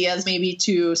any ideas maybe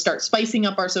to start spicing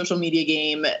up our social media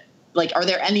game? Are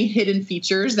there any hidden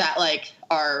features that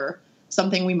are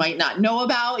something we might not know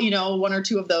about? One or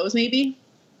two of those maybe?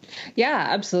 Yeah,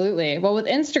 absolutely. Well, with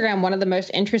Instagram, one of the most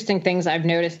interesting things I've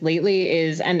noticed lately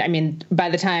is, and I mean, by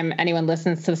the time anyone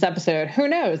listens to this episode, who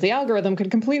knows? The algorithm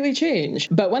could completely change.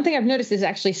 But one thing I've noticed is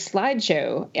actually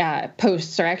slideshow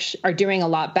posts are doing a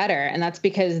lot better. And that's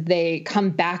because they come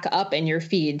back up in your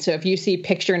feed. So if you see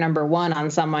picture number 1 on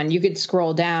someone, you could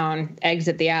scroll down,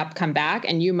 exit the app, come back,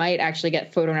 and you might actually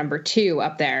get photo number 2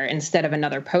 up there instead of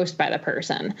another post by the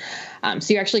person.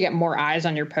 So you actually get more eyes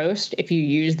on your post if you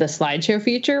use the slideshow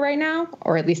feature right now,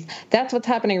 or at least that's what's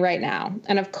happening right now.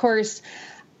 And of course,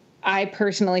 I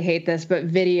personally hate this, but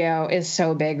video is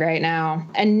so big right now,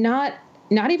 and not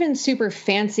even super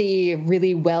fancy,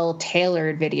 really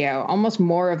well-tailored video, almost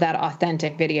more of that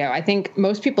authentic video. I think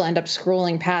most people end up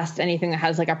scrolling past anything that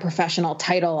has like a professional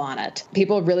title on it.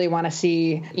 People really want to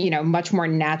see, much more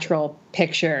natural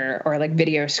picture or like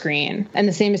video screen. And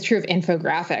the same is true of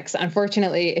infographics.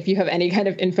 Unfortunately, if you have any kind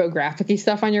of infographic-y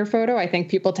stuff on your photo, I think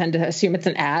people tend to assume it's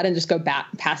an ad and just go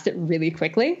past it really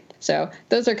quickly. So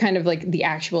those are kind of like the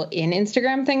actual in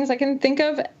Instagram things I can think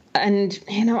of. And,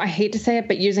 I hate to say it,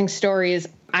 but using stories,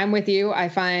 I'm with you. I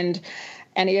find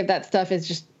any of that stuff is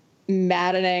just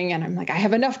maddening. And I'm like, I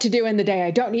have enough to do in the day.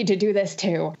 I don't need to do this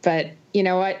too. But you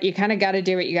know what? You kind of got to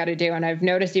do what you got to do. And I've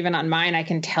noticed even on mine, I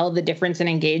can tell the difference in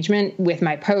engagement with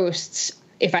my posts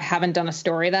if I haven't done a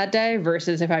story that day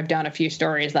versus if I've done a few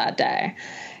stories that day.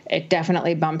 It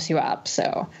definitely bumps you up.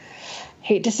 So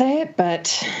hate to say it,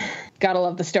 but gotta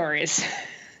love the stories.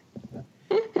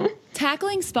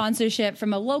 Tackling sponsorship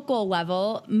from a local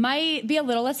level might be a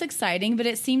little less exciting, but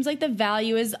it seems like the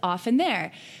value is often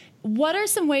there. What are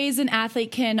some ways an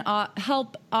athlete can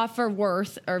help offer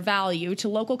worth or value to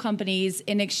local companies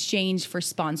in exchange for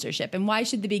sponsorship? And why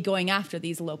should they be going after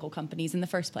these local companies in the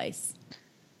first place?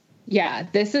 Yeah,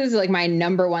 this is like my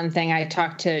number one thing I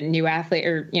talk to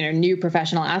new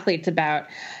professional athletes about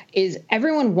is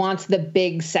everyone wants the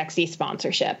big, sexy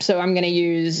sponsorship. So I'm going to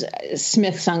use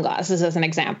Smith sunglasses as an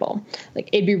example. Like,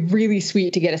 it'd be really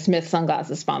sweet to get a Smith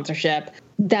sunglasses sponsorship.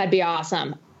 That'd be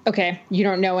awesome. Okay, you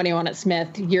don't know anyone at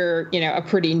Smith. You're, a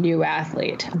pretty new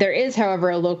athlete. There is,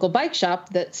 however, a local bike shop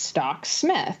that stocks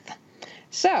Smith.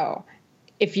 So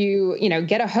if you,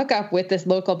 get a hookup with this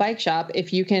local bike shop,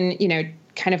 if you can,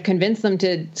 kind of convince them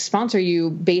to sponsor you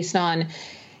based on,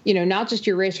 not just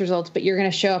your race results, but you're going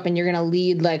to show up and you're going to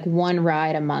lead like one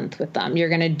ride a month with them. You're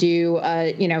going to do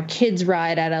a, kids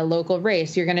ride at a local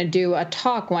race. You're going to do a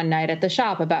talk one night at the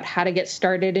shop about how to get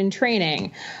started in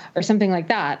training or something like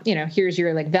that. Here's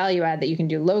your like value add that you can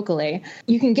do locally.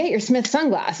 You can get your Smith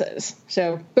sunglasses.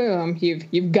 So boom,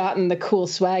 you've gotten the cool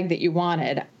swag that you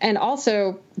wanted. And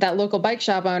also that local bike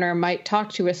shop owner might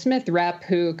talk to a Smith rep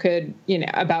who could,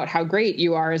 about how great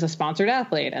you are as a sponsored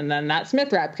athlete. And then that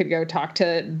Smith rep could go talk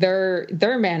to their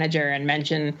manager and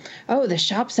mention, oh, the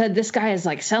shop said this guy is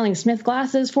like selling Smith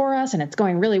glasses for us and it's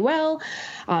going really well.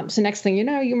 So next thing you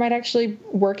know, you might actually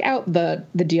work out the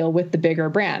deal with the bigger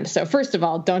brand. So first of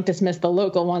all, don't dismiss the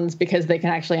local ones because they can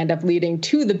actually end up leading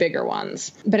to the bigger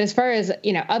ones. But as far as,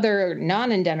 other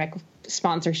non-endemic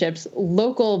sponsorships,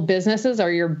 local businesses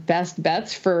are your best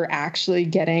bets for actually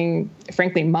getting,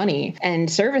 frankly, money and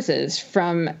services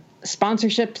from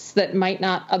sponsorships that might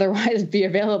not otherwise be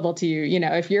available to you.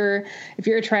 If you're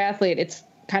a triathlete, it's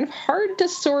kind of hard to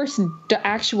source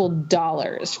actual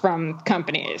dollars from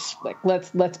companies. Like,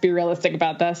 let's be realistic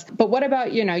about this. But what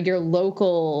about, your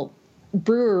local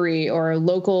brewery or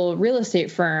local real estate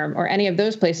firm or any of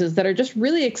those places that are just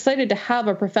really excited to have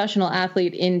a professional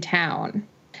athlete in town?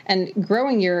 And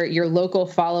growing your local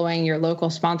following, your local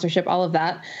sponsorship, all of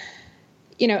that,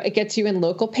 it gets you in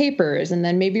local papers and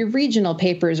then maybe regional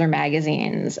papers or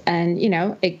magazines. And,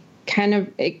 it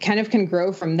kind of can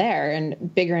grow from there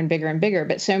and bigger and bigger and bigger.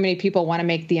 But so many people want to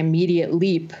make the immediate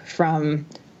leap from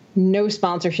no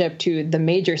sponsorship to the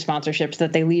major sponsorships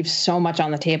that they leave so much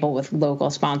on the table with local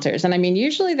sponsors. And I mean,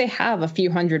 usually they have a few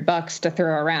 $100 to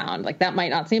throw around. Like, that might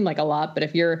not seem like a lot, but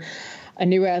if you're a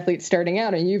new athlete starting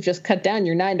out and you've just cut down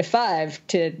your 9 to 5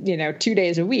 to, 2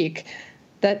 days a week,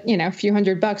 that, a few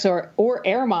 $100 or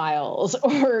air miles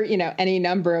or, any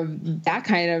number of that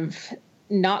kind of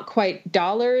not quite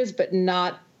dollars, but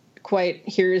not quite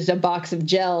here's a box of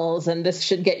gels and this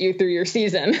should get you through your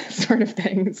season sort of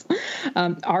things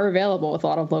are available with a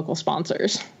lot of local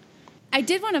sponsors. I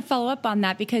did want to follow up on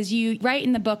that because you write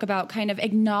in the book about kind of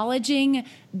acknowledging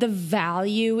the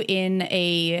value in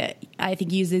I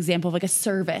think you use the example of like a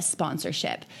service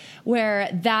sponsorship, where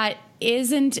that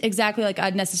isn't exactly like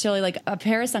necessarily like a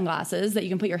pair of sunglasses that you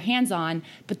can put your hands on,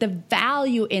 but the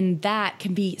value in that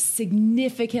can be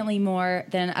significantly more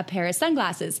than a pair of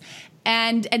sunglasses.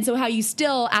 And so how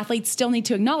athletes still need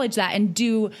to acknowledge that and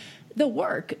do the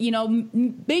work,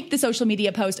 make the social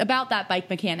media post about that bike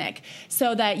mechanic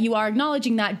so that you are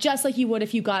acknowledging that just like you would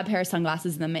if you got a pair of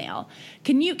sunglasses in the mail.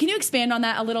 Can you expand on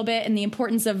that a little bit and the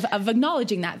importance of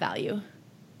acknowledging that value?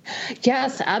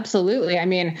 Yes, absolutely. I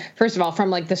mean, first of all,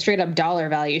 from like the straight up dollar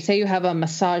value, say you have a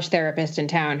massage therapist in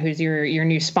town who's your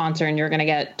new sponsor and you're going to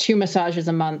get 2 massages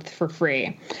a month for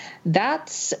free.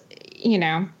 That's,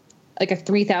 like a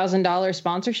 $3,000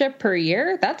 sponsorship per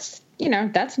year. That's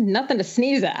nothing to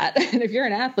sneeze at. And if you're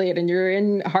an athlete and you're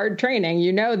in hard training,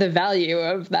 the value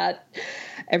of that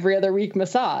every other week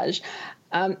massage.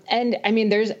 And I mean,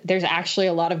 there's actually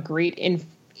a lot of great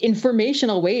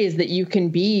informational ways that you can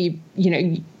be,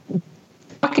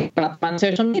 talking about them on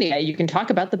social media. You can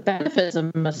talk about the benefits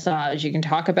of massage. You can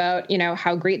talk about,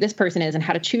 how great this person is and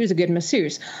how to choose a good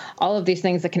masseuse. All of these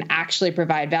things that can actually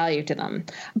provide value to them.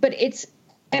 But it's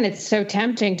so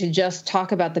tempting to just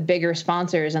talk about the bigger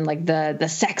sponsors and like the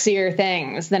sexier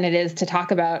things than it is to talk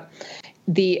about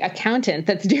the accountant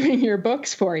that's doing your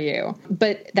books for you.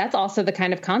 But that's also the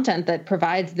kind of content that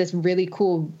provides this really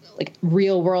cool, like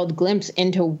real world glimpse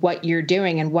into what you're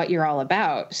doing and what you're all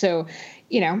about. So,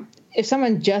 if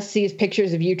someone just sees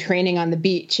pictures of you training on the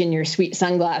beach in your sweet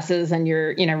sunglasses and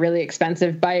your, really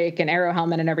expensive bike and aero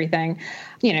helmet and everything,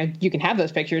 you can have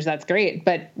those pictures. That's great.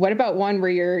 But what about one where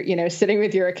you're, sitting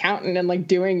with your accountant and like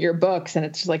doing your books and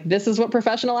it's just like, this is what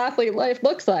professional athlete life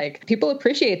looks like. People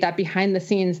appreciate that behind the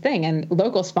scenes thing. And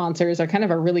local sponsors are kind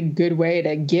of a really good way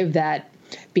to give that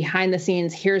behind the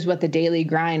scenes, here's what the daily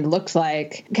grind looks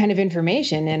like kind of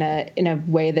information in a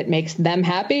way that makes them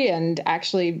happy and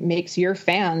actually makes your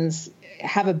fans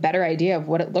have a better idea of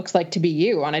what it looks like to be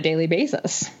you on a daily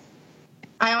basis.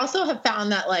 I also have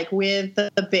found that like with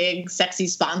the big sexy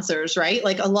sponsors, right?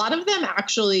 Like a lot of them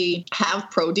actually have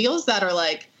pro deals that are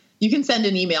like, you can send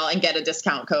an email and get a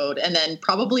discount code and then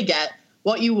probably get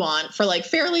what you want for like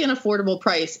fairly an affordable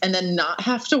price and then not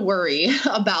have to worry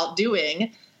about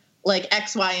doing like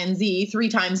X, Y, and Z 3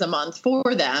 times a month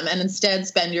for them and instead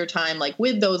spend your time like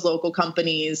with those local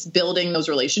companies, building those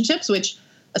relationships, which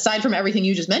aside from everything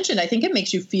you just mentioned, I think it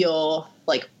makes you feel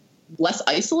like less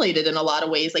isolated in a lot of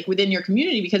ways, like within your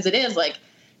community, because it is like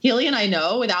Haley and I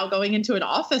know without going into an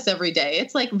office every day,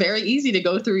 it's like very easy to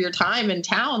go through your time in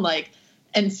town, like,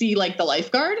 and see like the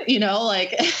lifeguard,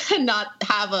 like and not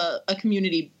have a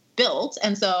community built.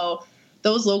 And so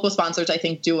those local sponsors, I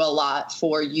think, do a lot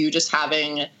for you just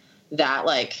having that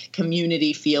like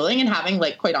community feeling and having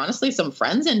like, quite honestly, some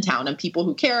friends in town and people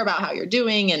who care about how you're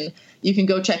doing and you can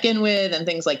go check in with and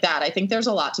things like that. I think there's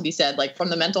a lot to be said, like from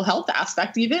the mental health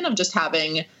aspect, even of just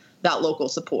having that local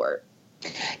support.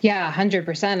 Yeah,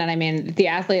 100%. And I mean, the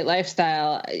athlete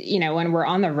lifestyle, when we're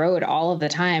on the road all of the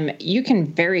time, you can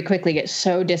very quickly get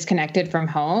so disconnected from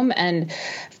home. And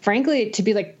frankly, to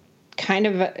be like kind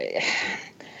of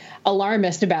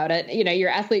alarmist about it,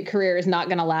 your athlete career is not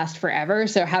going to last forever.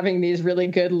 So having these really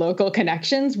good local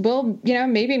connections will,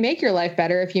 maybe make your life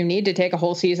better if you need to take a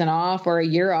whole season off or a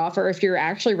year off, or if you're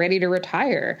actually ready to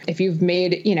retire. If you've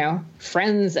made,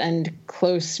 friends and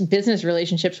close business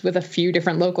relationships with a few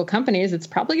different local companies, it's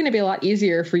probably going to be a lot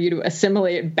easier for you to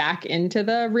assimilate back into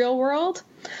the real world.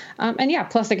 And yeah,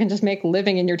 plus it can just make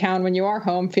living in your town when you are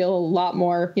home feel a lot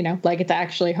more, like it's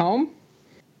actually home.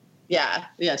 Yeah,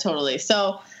 totally.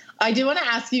 So I do want to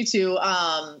ask you too.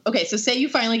 Okay, so say you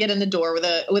finally get in the door with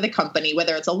a company,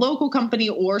 whether it's a local company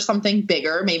or something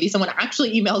bigger, maybe someone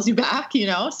actually emails you back,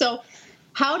 So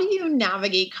how do you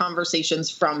navigate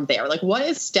conversations from there? Like, what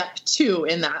is step 2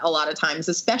 in that? A lot of times,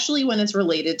 especially when it's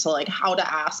related to like how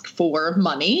to ask for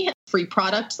money, free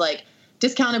product, like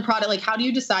discounted product. Like, how do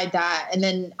you decide that? And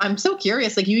then I'm so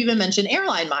curious. Like, you even mentioned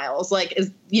airline miles. Like,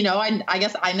 I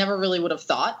guess I never really would have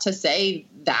thought to say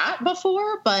that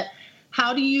before, but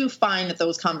how do you find that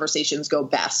those conversations go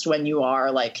best when you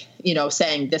are like,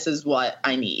 saying this is what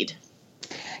I need?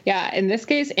 Yeah, in this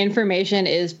case, information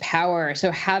is power.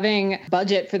 So having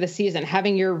budget for the season,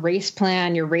 having your race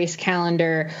plan, your race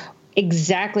calendar,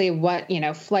 exactly what,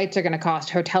 flights are going to cost,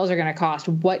 hotels are going to cost,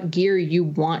 what gear you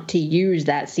want to use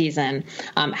that season.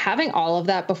 Having all of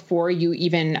that before you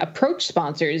even approach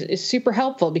sponsors is super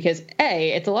helpful because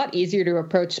it's a lot easier to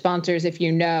approach sponsors if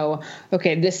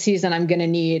okay, this season I'm going to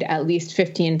need at least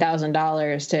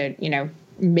 $15,000 to,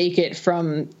 make it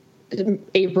from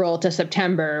April to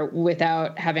September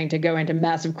without having to go into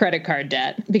massive credit card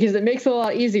debt, because it makes it a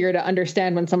lot easier to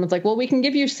understand when someone's like, well, we can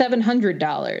give you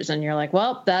 $700. And you're like,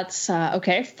 well, that's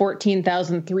okay,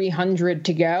 $14,300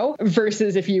 to go,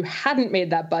 versus if you hadn't made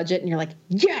that budget and you're like,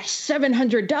 yes,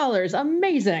 $700,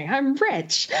 amazing, I'm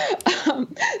rich. So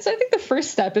I think the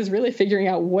first step is really figuring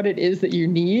out what it is that you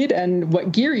need and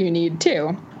what gear you need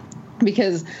too.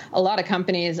 because a lot of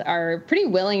companies are pretty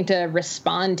willing to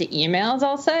respond to emails,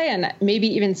 I'll say, and maybe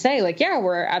even say like, yeah,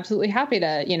 we're absolutely happy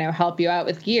to, help you out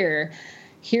with gear.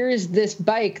 Here's this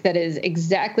bike that is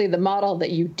exactly the model that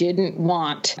you didn't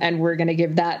want, and we're going to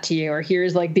give that to you. Or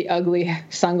here's like the ugly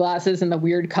sunglasses in the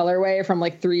weird colorway from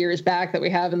like 3 years back that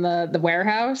we have in the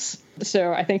warehouse.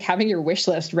 So I think having your wish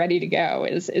list ready to go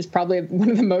is probably one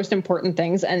of the most important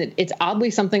things. And it's oddly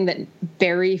something that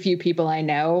very few people I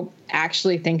know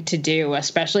actually think to do,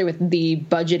 especially with the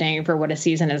budgeting for what a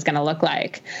season is going to look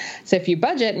like. So if you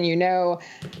budget and you know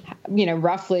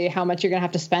roughly how much you're going to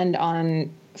have to spend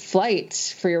on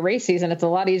flights for your race season, it's a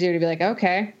lot easier to be like,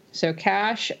 okay, so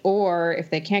cash, or if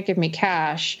they can't give me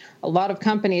cash, a lot of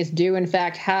companies do in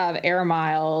fact have air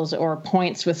miles or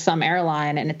points with some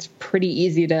airline, and it's pretty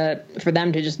easy for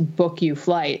them to just book you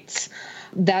flights.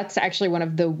 That's actually one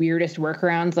of the weirdest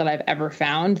workarounds that I've ever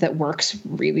found that works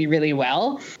really, really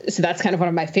well. So that's kind of one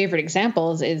of my favorite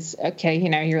examples is, okay,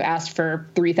 you asked for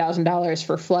 $3,000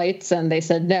 for flights and they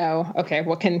said no. Okay,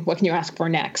 what can you ask for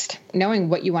next? Knowing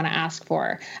what you want to ask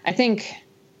for. I think,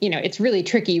 it's really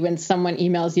tricky when someone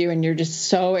emails you and you're just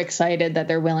so excited that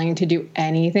they're willing to do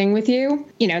anything with you.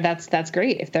 That's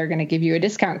great if they're going to give you a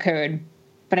discount code.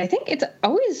 But I think it's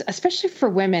always, especially for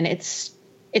women, it's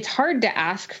hard to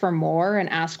ask for more and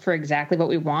ask for exactly what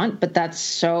we want, but that's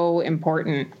so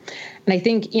important. And I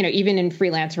think, even in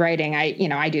freelance writing,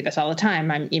 I do this all the time.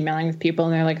 I'm emailing with people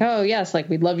and they're like, oh yes, like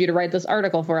we'd love you to write this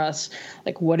article for us.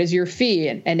 Like, what is your fee?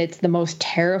 And it's the most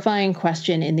terrifying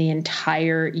question in the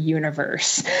entire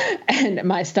universe. And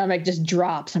my stomach just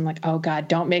drops. I'm like, oh God,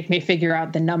 don't make me figure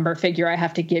out the number figure I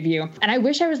have to give you. And I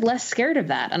wish I was less scared of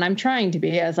that. And I'm trying to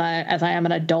be, as I am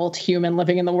an adult human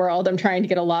living in the world, I'm trying to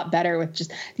get a lot better with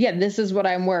just, this is what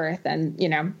I'm worth. And,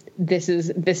 this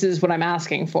is what I'm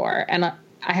asking for. And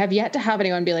I have yet to have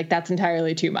anyone be like, that's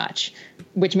entirely too much,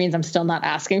 which means I'm still not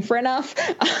asking for enough.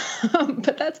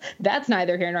 But that's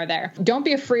neither here nor there. Don't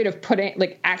be afraid of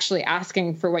actually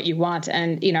asking for what you want.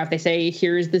 And, if they say,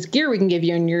 here's this gear we can give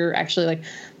you, and you're actually like,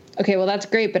 okay, well, that's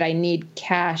great, but I need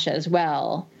cash as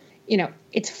well.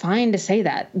 It's fine to say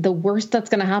that. The worst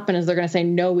that's going to happen is they're going to say,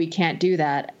 no, we can't do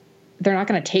that. They're not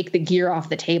going to take the gear off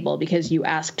the table because you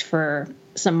asked for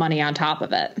some money on top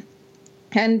of it.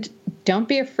 And don't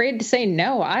be afraid to say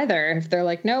no either. If they're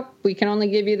like, nope, we can only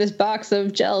give you this box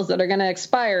of gels that are going to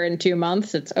expire in 2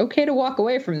 months, it's okay to walk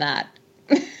away from that.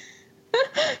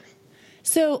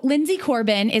 So Lindsay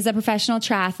Corbin is a professional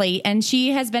triathlete, and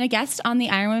she has been a guest on the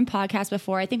Ironwomen podcast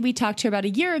before. I think we talked to her about a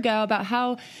year ago about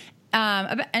how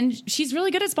and she's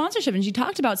really good at sponsorship, and she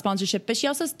talked about sponsorship, but she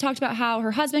also talked about how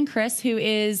her husband, Chris, who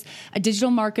is a digital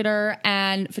marketer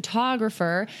and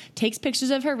photographer, takes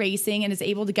pictures of her racing and is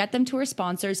able to get them to her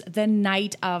sponsors the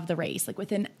night of the race, like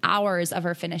within hours of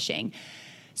her finishing.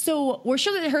 So we're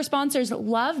sure that her sponsors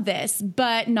love this,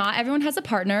 but not everyone has a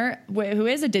partner who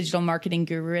is a digital marketing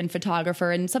guru and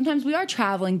photographer, and sometimes we are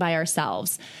traveling by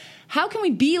ourselves. How can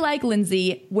we be like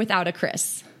Lindsay without a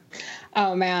Chris?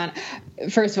 Oh, man.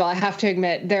 First of all, I have to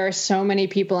admit, there are so many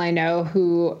people I know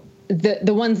who,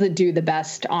 the ones that do the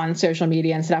best on social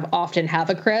media and stuff often have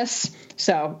a Chris.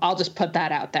 So I'll just put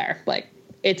that out there. Like,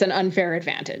 it's an unfair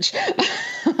advantage.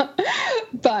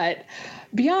 But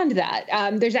beyond that,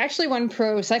 there's actually one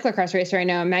pro cyclocross racer I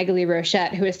know, Magali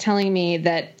Rochette, who is telling me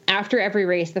that after every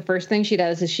race, the first thing she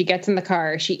does is she gets in the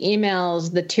car, she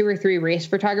emails the 2 or 3 race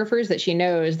photographers that she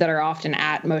knows that are often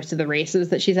at most of the races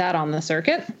that she's at on the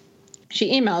circuit.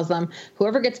 She emails them.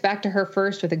 Whoever gets back to her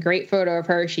first with a great photo of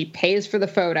her, she pays for the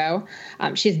photo.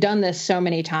 She's done this so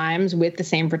many times with the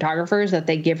same photographers that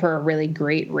they give her a really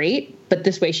great rate. But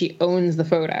this way she owns the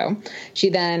photo. She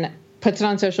then puts it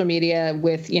on social media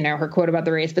with, her quote about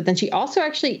the race. But then she also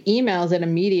actually emails it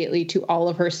immediately to all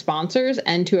of her sponsors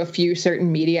and to a few certain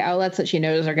media outlets that she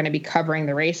knows are going to be covering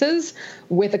the races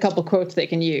with a couple quotes they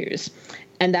can use.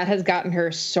 And that has gotten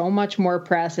her so much more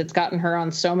press. It's gotten her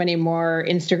on so many more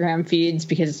Instagram feeds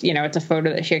because, it's a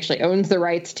photo that she actually owns the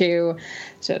rights to.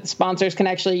 So the sponsors can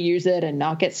actually use it and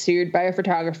not get sued by a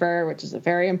photographer, which is a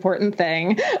very important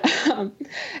thing. And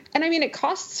I mean, it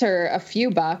costs her a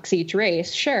few bucks each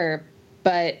race, sure.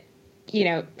 But,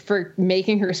 for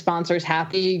making her sponsors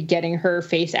happy, getting her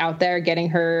face out there, getting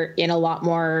her in a lot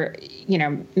more,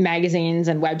 magazines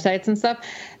and websites and stuff,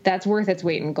 that's worth its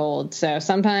weight in gold. So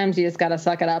sometimes you just got to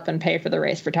suck it up and pay for the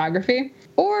race photography.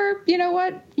 Or, you know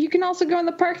what? You can also go in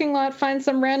the parking lot, find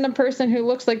some random person who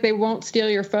looks like they won't steal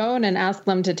your phone and ask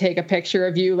them to take a picture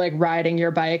of you, like riding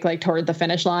your bike, like toward the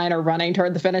finish line or running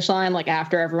toward the finish line, like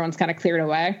after everyone's kind of cleared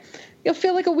away. You'll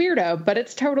feel like a weirdo, but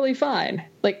it's totally fine.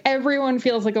 Like everyone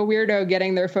feels like a weirdo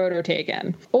getting their photo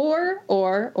taken. Or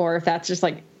if that's just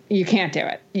like, You can't do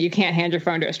it. You can't hand your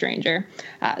phone to a stranger.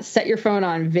 Set your phone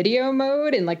on video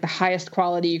mode in like the highest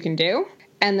quality you can do,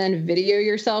 and then video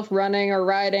yourself running or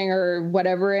riding or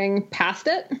whatevering past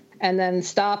it, and then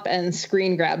stop and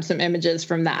screen grab some images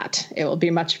from that. It will be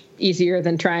much easier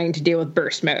than trying to deal with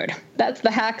burst mode. That's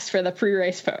the hacks for the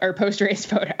pre-race or post-race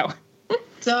photo.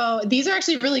 So these are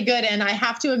actually really good. And I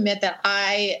have to admit that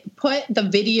I put the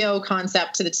video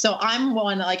concept to so I'm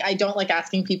one, like, I don't like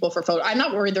asking people for photos. I'm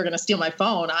not worried they're going to steal my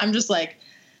phone. I'm just like,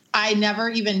 I never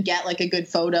even get like a good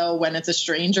photo when it's a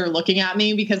stranger looking at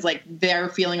me, because like they're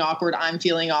feeling awkward, I'm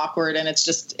feeling awkward. And it's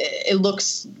just, it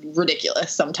looks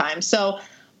ridiculous sometimes. So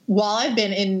while I've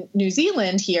been in New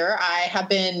Zealand here, I have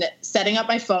been setting up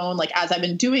my phone, like as I've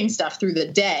been doing stuff through the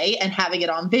day, and having it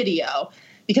on video,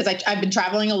 because I've been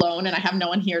traveling alone and I have no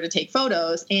one here to take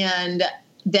photos. And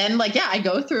then like, yeah, I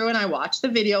go through and I watch the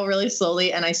video really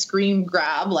slowly and I screen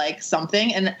grab like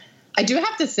something. And I do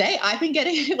have to say, I've been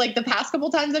getting like the past couple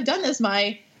times I've done this,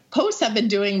 my posts have been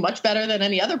doing much better than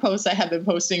any other posts I have been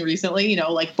posting recently, you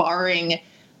know, like barring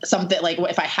something like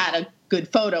if I had a good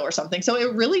photo or something. So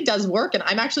it really does work. And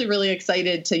I'm actually really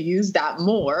excited to use that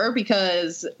more,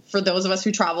 because for those of us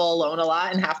who travel alone a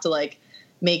lot and have to like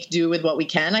make do with what we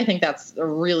can, I think that's a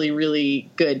really, really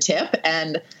good tip.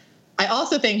 And I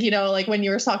also think, you know, like when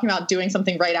you were talking about doing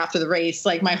something right after the race,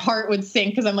 like my heart would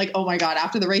sink, because I'm like, oh my God,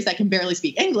 after the race, I can barely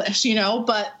speak English, you know.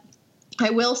 But I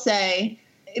will say,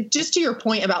 just to your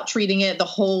point about treating it, the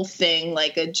whole thing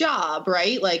like a job,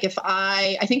 right? Like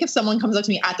I think if someone comes up to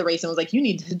me at the race and was like, you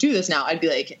need to do this now, I'd be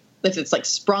like, if it's like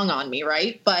sprung on me,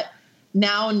 right? But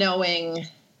now knowing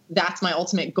that's my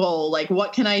ultimate goal, like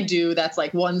what can I do that's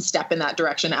like one step in that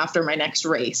direction after my next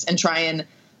race, and try and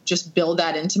just build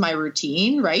that into my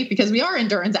routine, right? Because we are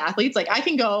endurance athletes. Like I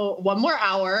can go one more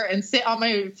hour and sit on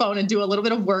my phone and do a little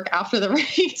bit of work after the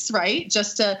race, right?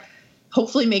 Just to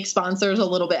hopefully make sponsors a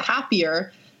little bit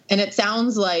happier. And it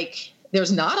sounds like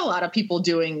there's not a lot of people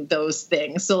doing those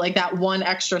things. So like that one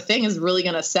extra thing is really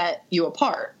going to set you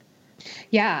apart.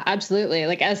 Yeah, absolutely.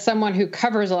 Like as someone who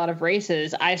covers a lot of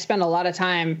races, I spend a lot of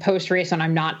time post-race when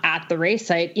I'm not at the race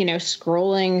site, you know,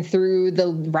 scrolling through the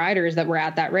riders that were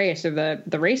at that race, or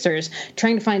the racers,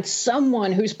 trying to find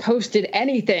someone who's posted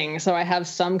anything. So I have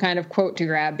some kind of quote to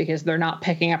grab, because they're not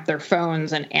picking up their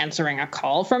phones and answering a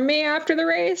call from me after the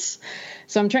race.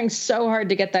 So I'm trying so hard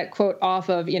to get that quote off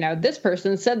of, you know, this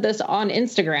person said this on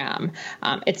Instagram.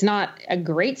 It's not a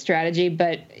great strategy,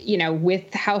 but, you know,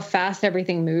 with how fast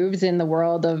everything moves in the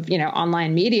world of, you know,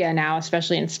 online media now,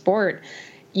 especially in sport,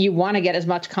 you want to get as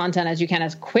much content as you can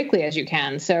as quickly as you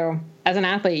can. So as an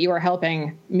athlete, you are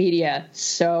helping media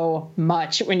so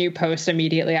much when you post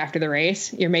immediately after the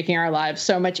race. You're making our lives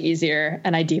so much easier,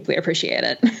 and I deeply appreciate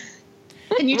it.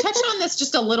 And you touched on this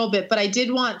just a little bit, but I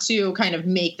did want to kind of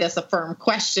make this a firm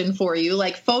question for you,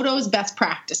 like photos best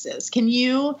practices. Can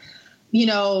you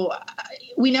know,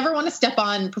 we never want to step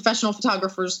on professional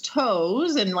photographers'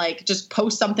 toes and like just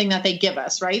post something that they give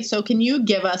us, right? So can you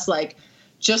give us like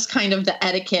just kind of the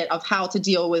etiquette of how to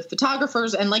deal with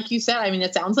photographers? And like you said, I mean,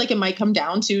 it sounds like it might come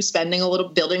down to spending a little,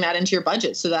 building that into your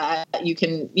budget so that you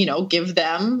can, you know, give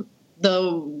them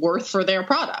the worth for their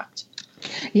product.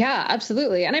 Yeah,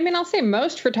 absolutely. And I mean, I'll say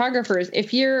most photographers,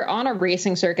 if you're on a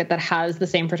racing circuit that has the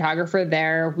same photographer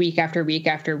there week after week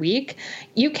after week,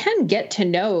 you can get to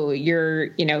know your,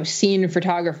 you know, scene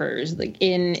photographers. Like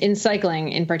in cycling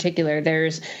in particular,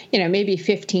 there's, you know, maybe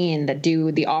 15 that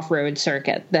do the off-road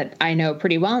circuit that I know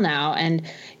pretty well now. And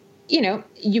you know,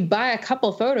 you buy a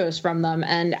couple photos from them,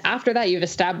 and after that, you've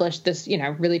established this, you know,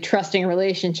 really trusting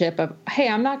relationship of, hey,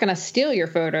 I'm not going to steal your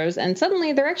photos. And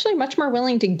suddenly they're actually much more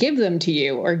willing to give them to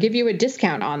you or give you a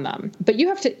discount on them. But you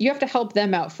have to help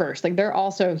them out first. Like they're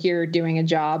also here doing a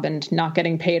job and not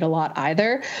getting paid a lot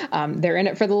either. They're in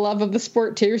it for the love of the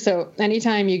sport too. So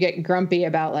anytime you get grumpy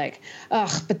about like,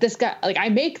 ugh, but this guy, like I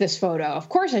make this photo, of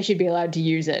course I should be allowed to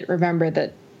use it. Remember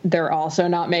that they're also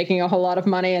not making a whole lot of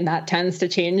money, and that tends to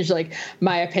change like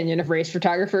my opinion of race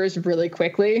photographers really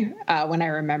quickly when I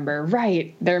remember,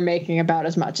 right, they're making about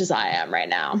as much as I am right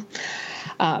now.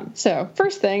 So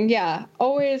first thing, yeah,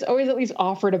 always at least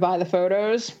offer to buy the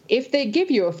photos. If they give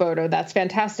you a photo, that's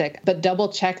fantastic, but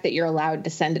double check that you're allowed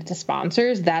to send it to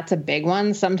sponsors. That's a big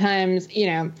one. Sometimes, you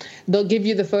know, they'll give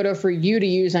you the photo for you to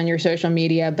use on your social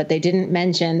media, but they didn't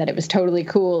mention that it was totally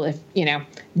cool if, you know,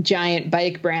 giant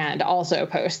bike brand also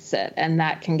posts it, and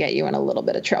that can get you in a little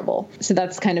bit of trouble. So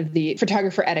that's kind of the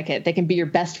photographer etiquette. They can be your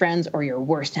best friends or your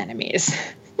worst enemies.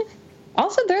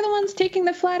 Also, they're the ones taking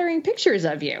the flattering pictures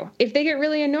of you. If they get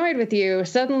really annoyed with you,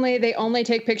 suddenly they only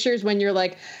take pictures when you're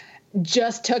like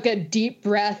just took a deep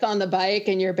breath on the bike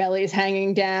and your belly's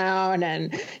hanging down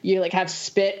and you like have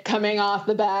spit coming off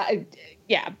the back.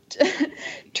 Yeah.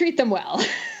 Treat them well.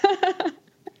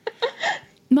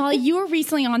 Molly, you were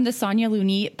recently on the Sonia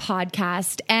Looney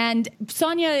podcast, and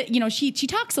Sonia, she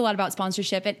talks a lot about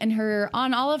sponsorship and her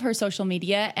on all of her social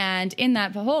media and in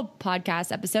that whole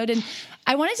podcast episode. And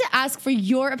I wanted to ask for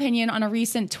your opinion on a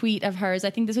recent tweet of hers. I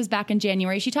think this was back in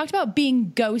January. She talked about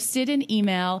being ghosted in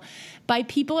email by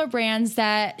people or brands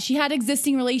that she had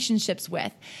existing relationships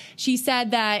with. She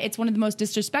said that it's one of the most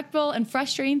disrespectful and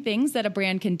frustrating things that a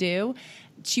brand can do.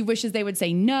 She wishes they would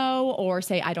say no or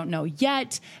say, I don't know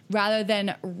yet, rather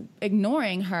than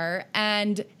ignoring her.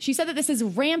 And she said that this is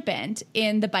rampant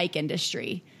in the bike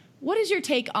industry. What is your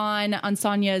take on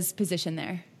Sonia's position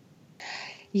there?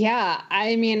 Yeah,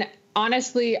 I mean,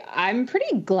 honestly, I'm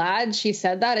pretty glad she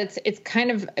said that. It's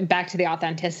kind of back to the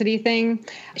authenticity thing.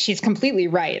 She's completely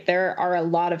right. There are a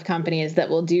lot of companies that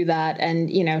will do that.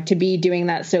 And, to be doing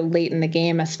that so late in the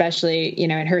game, especially,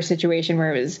 in her situation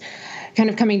where it was kind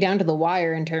of coming down to the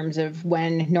wire in terms of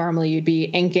when normally you'd be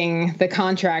inking the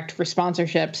contract for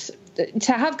sponsorships,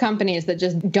 to have companies that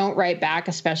just don't write back,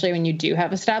 especially when you do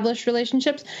have established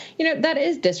relationships, that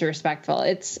is disrespectful.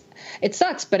 It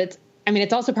sucks, but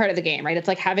it's also part of the game, right? It's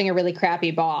like having a really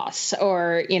crappy boss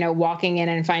or, walking in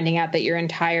and finding out that your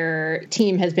entire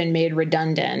team has been made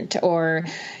redundant or,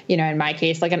 in my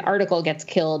case, like an article gets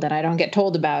killed and I don't get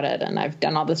told about it and I've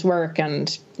done all this work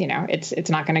and,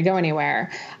 it's not going to go anywhere.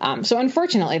 So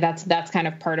unfortunately, that's kind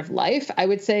of part of life. I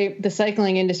would say the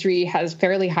cycling industry has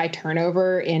fairly high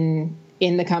turnover in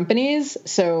the companies.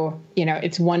 So,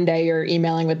 it's one day you're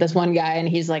emailing with this one guy and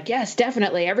he's like, yes,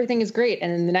 definitely, everything is great.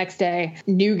 And then the next day,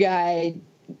 new guy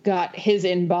got his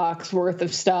inbox worth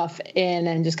of stuff in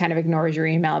and just kind of ignores your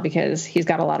email because he's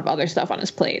got a lot of other stuff on his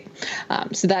plate.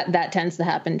 So that tends to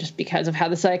happen just because of how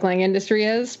the cycling industry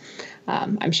is.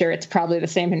 I'm sure it's probably the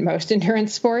same in most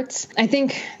endurance sports. I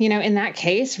think, in that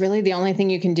case, really the only thing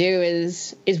you can do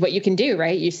is what you can do,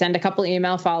 right? You send a couple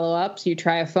email follow-ups, you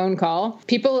try a phone call.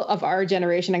 People of our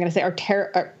generation, I'm going to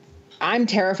say, I'm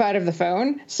terrified of the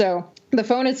phone. So the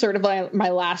phone is sort of like my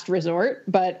last resort.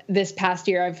 But this past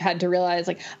year, I've had to realize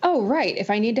oh, right, if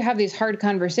I need to have these hard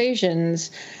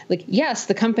conversations, yes,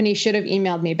 the company should have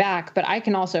emailed me back, but I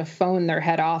can also phone their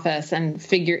head office and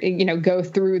go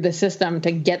through the system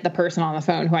to get the person on the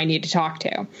phone who I need to talk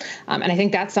to. And I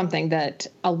think that's something that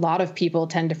a lot of people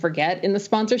tend to forget in the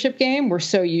sponsorship game. We're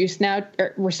so used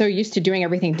to doing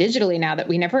everything digitally now that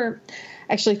we never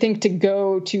actually think to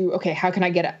go to, okay, how can I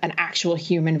get an actual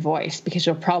human voice? Because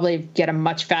you'll probably get a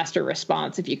much faster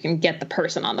response if you can get the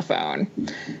person on the phone.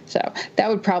 So that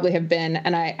would probably have been,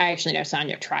 and I actually know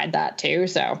Sonia tried that too.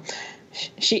 So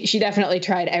she definitely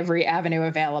tried every avenue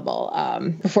available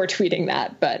before tweeting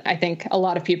that. But I think a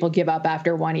lot of people give up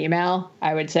after one email.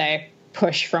 I would say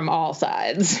push from all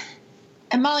sides.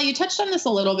 And Molly, you touched on this a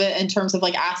little bit in terms of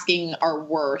asking our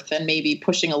worth and maybe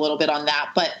pushing a little bit on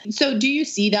that. But so do you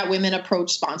see that women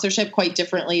approach sponsorship quite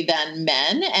differently than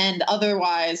men? And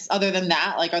otherwise, other than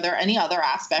that, are there any other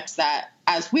aspects that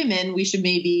as women, we should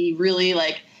maybe really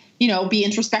be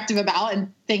introspective about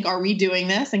and think, are we doing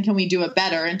this? And can we do it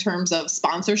better in terms of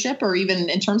sponsorship or even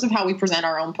in terms of how we present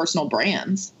our own personal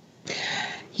brands?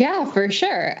 Yeah, for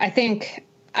sure. I think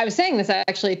I was saying this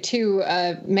actually to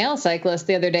a male cyclist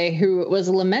the other day who was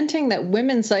lamenting that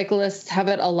women cyclists have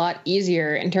it a lot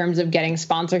easier in terms of getting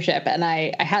sponsorship. And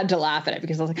I had to laugh at it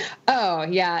because I was like, oh,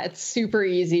 yeah, it's super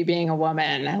easy being a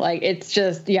woman. It's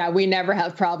just, yeah, we never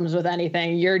have problems with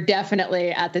anything. You're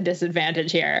definitely at the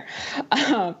disadvantage here.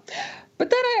 But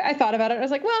then I thought about it. I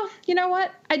was like, well, you know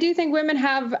what? I do think women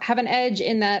have an edge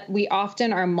in that we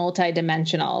often are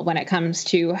multidimensional when it comes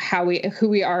to who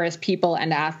we are as people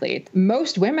and athletes.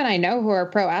 Most women I know who are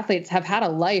pro athletes have had a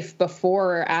life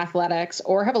before athletics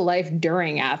or have a life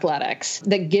during athletics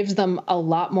that gives them a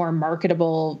lot more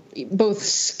marketable, both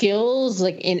skills,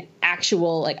 in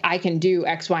actual, I can do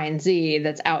X, Y, and Z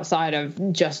that's outside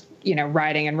of just,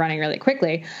 riding and running really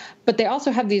quickly. But they also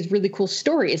have these really cool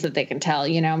stories that they can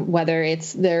tell, whether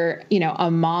it's they're, a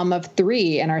mom of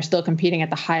 3 and are still competing at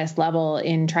the highest level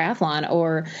in triathlon,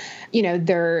 or,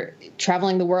 they're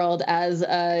traveling the world as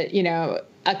a,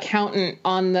 accountant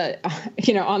on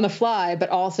the fly, but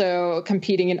also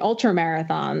competing in ultra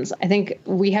marathons. I think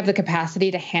we have the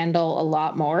capacity to handle a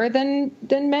lot more than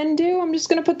men do. I'm just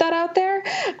going to put that out there.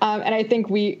 And I think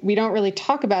we don't really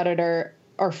talk about it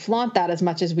or flaunt that as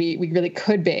much as we really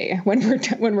could be when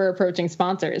we're approaching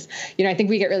sponsors. I think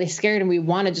we get really scared and we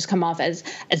want to just come off as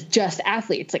just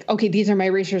athletes. Okay, these are my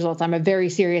race results. I'm a very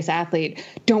serious athlete.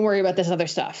 Don't worry about this other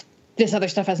stuff. this other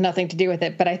stuff has nothing to do with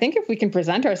it. But I think if we can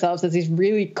present ourselves as these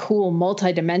really cool,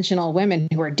 multidimensional women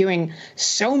who are doing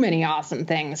so many awesome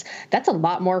things, that's a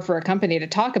lot more for a company to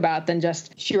talk about than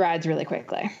just she rides really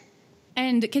quickly.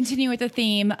 And continue with the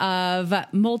theme of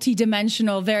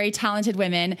multidimensional, very talented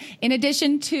women. In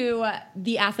addition to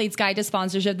the Athlete's Guide to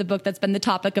Sponsorship, the book that's been the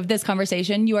topic of this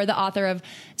conversation, you are the author of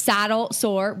Saddle,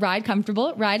 Soar, Ride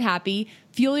Comfortable, Ride Happy,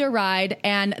 Fuel Your Ride,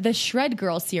 and the Shred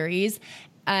Girl series,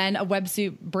 and a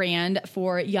wetsuit brand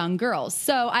for young girls.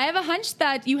 So I have a hunch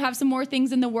that you have some more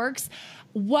things in the works.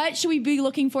 What should we be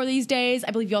looking for these days?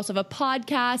 I believe you also have a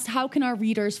podcast. How can our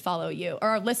readers follow you? Or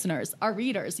our listeners, our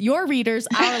readers, your readers,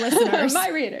 our listeners. My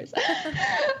readers.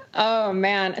 Oh,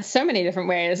 man. So many different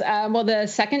ways. Well, the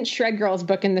second Shred Girls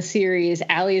book in the series,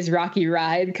 Allie's Rocky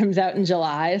Ride, comes out in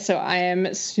July. So I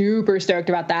am super stoked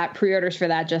about that. Pre-orders for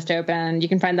that just opened. You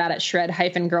can find that at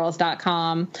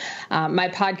shred-girls.com. My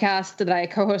podcast that I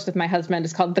co-host with my husband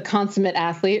is called The Consummate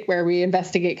Athlete, where we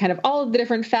investigate kind of all of the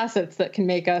different facets that can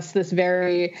make us this very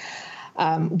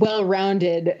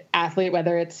well-rounded athlete,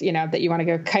 whether it's, that you want to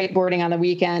go kiteboarding on the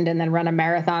weekend and then run a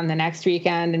marathon the next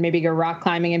weekend and maybe go rock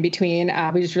climbing in between.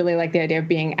 We just really like the idea of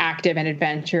being active and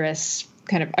adventurous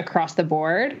kind of across the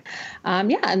board.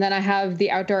 And then I have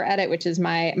the Outdoor Edit, which is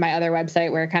my other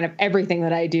website where kind of everything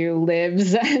that I do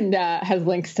lives and has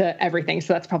links to everything.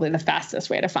 So that's probably the fastest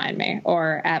way to find me,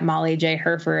 or at Molly J.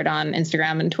 Herford on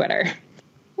Instagram and Twitter.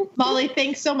 Molly,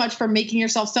 thanks so much for making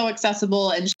yourself so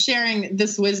accessible and sharing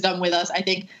this wisdom with us. I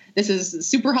think this is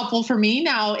super helpful for me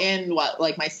now in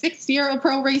my 6th year of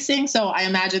pro racing. So I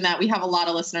imagine that we have a lot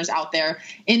of listeners out there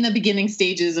in the beginning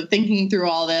stages of thinking through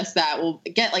all this that will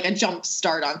get a jump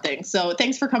start on things. So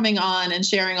thanks for coming on and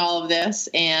sharing all of this,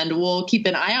 and we'll keep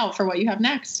an eye out for what you have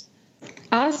next.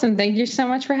 Awesome. Thank you so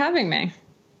much for having me.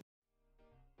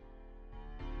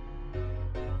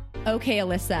 Okay,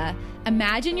 Alyssa,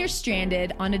 imagine you're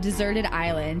stranded on a deserted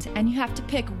island and you have to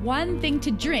pick one thing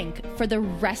to drink for the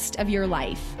rest of your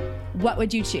life. What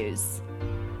would you choose?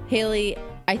 Haley,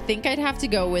 I think I'd have to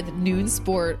go with Nuun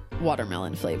Sport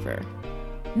watermelon flavor.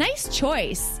 Nice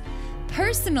choice.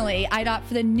 Personally, I'd opt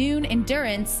for the Nuun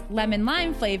Endurance lemon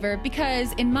lime flavor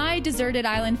because in my deserted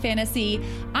island fantasy,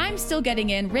 I'm still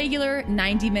getting in regular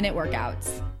 90-minute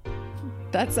workouts.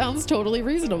 That sounds totally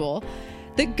reasonable.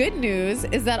 The good news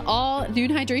is that all Nuun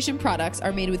hydration products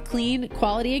are made with clean,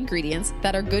 quality ingredients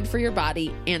that are good for your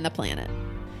body and the planet.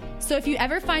 So if you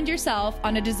ever find yourself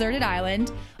on a deserted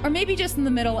island, or maybe just in the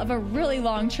middle of a really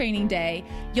long training day,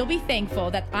 you'll be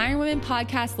thankful that Iron Women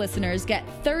podcast listeners get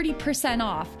 30%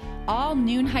 off all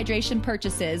Nuun hydration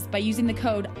purchases by using the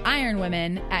code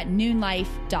IRONWOMEN at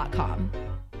nuunlife.com.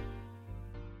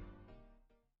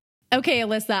 Okay,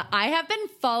 Alyssa, I have been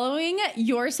following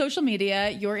your social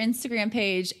media, your Instagram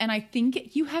page, and I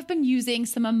think you have been using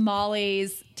some of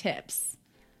Molly's tips.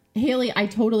 Haley, I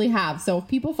totally have. So if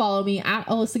people follow me at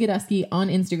Alyssa Godesky on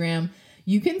Instagram,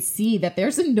 you can see that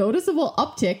there's a noticeable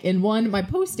uptick in one, my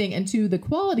posting, and two, the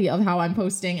quality of how I'm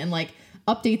posting and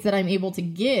updates that I'm able to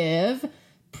give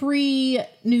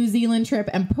pre-New Zealand trip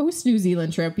and post-New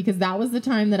Zealand trip, because that was the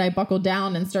time that I buckled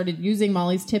down and started using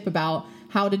Molly's tip about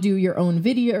how to do your own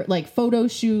video, photo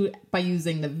shoot by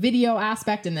using the video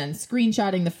aspect and then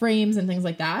screenshotting the frames and things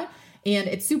like that. And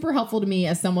it's super helpful to me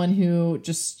as someone who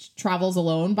just travels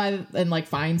alone and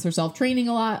finds herself training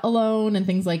a lot alone and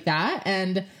things like that.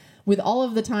 And with all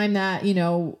of the time that,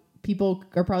 people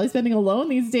are probably spending alone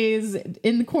these days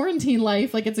in the quarantine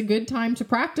life, it's a good time to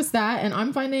practice that. And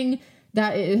I'm finding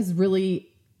that it has really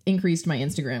increased my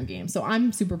Instagram game. So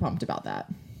I'm super pumped about that.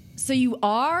 So you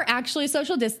are actually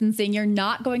social distancing. You're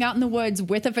not going out in the woods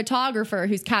with a photographer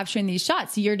who's capturing these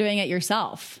shots. You're doing it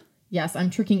yourself. Yes,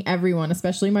 I'm tricking everyone,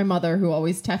 especially my mother, who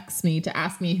always texts me to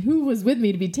ask me who was with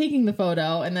me to be taking the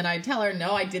photo. And then I tell her,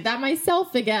 no, I did that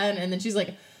myself again. And then she's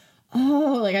like,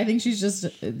 oh, I think she's just,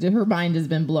 her mind has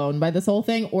been blown by this whole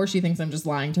thing. Or she thinks I'm just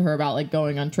lying to her about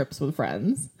going on trips with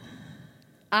friends.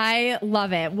 I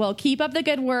love it. Well, keep up the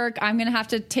good work. I'm going to have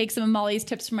to take some of Molly's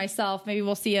tips for myself. Maybe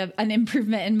we'll see an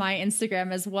improvement in my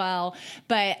Instagram as well.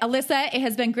 But Alyssa, it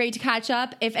has been great to catch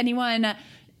up. If anyone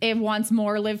wants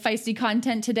more Live Feisty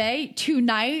content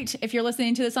tonight, if you're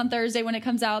listening to this on Thursday when it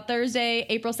comes out, Thursday,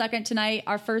 April 2nd, tonight,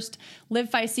 our first Live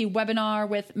Feisty webinar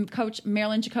with Coach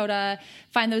Marilyn Chakota.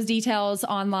 Find those details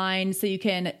online so you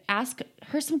can ask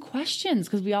her some questions,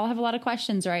 because we all have a lot of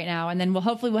questions right now. And then we'll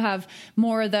have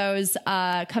more of those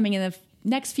coming in the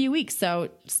next few weeks.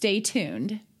 So stay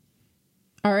tuned.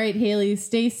 All right, Haley,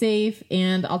 stay safe,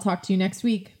 and I'll talk to you next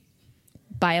week.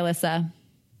 Bye, Alyssa.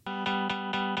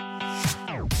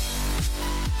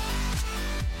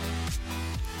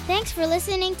 Thanks for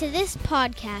listening to this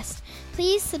podcast.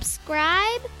 Please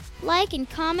subscribe, like, and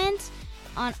comment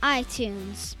on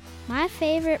iTunes. My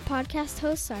favorite podcast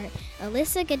hosts are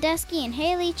Alyssa Godesky and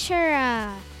Haley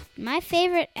Chura. My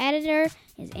favorite editor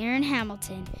is Aaron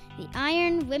Hamilton. The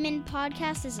Iron Women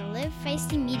podcast is a Live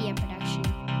Feisty media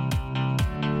production.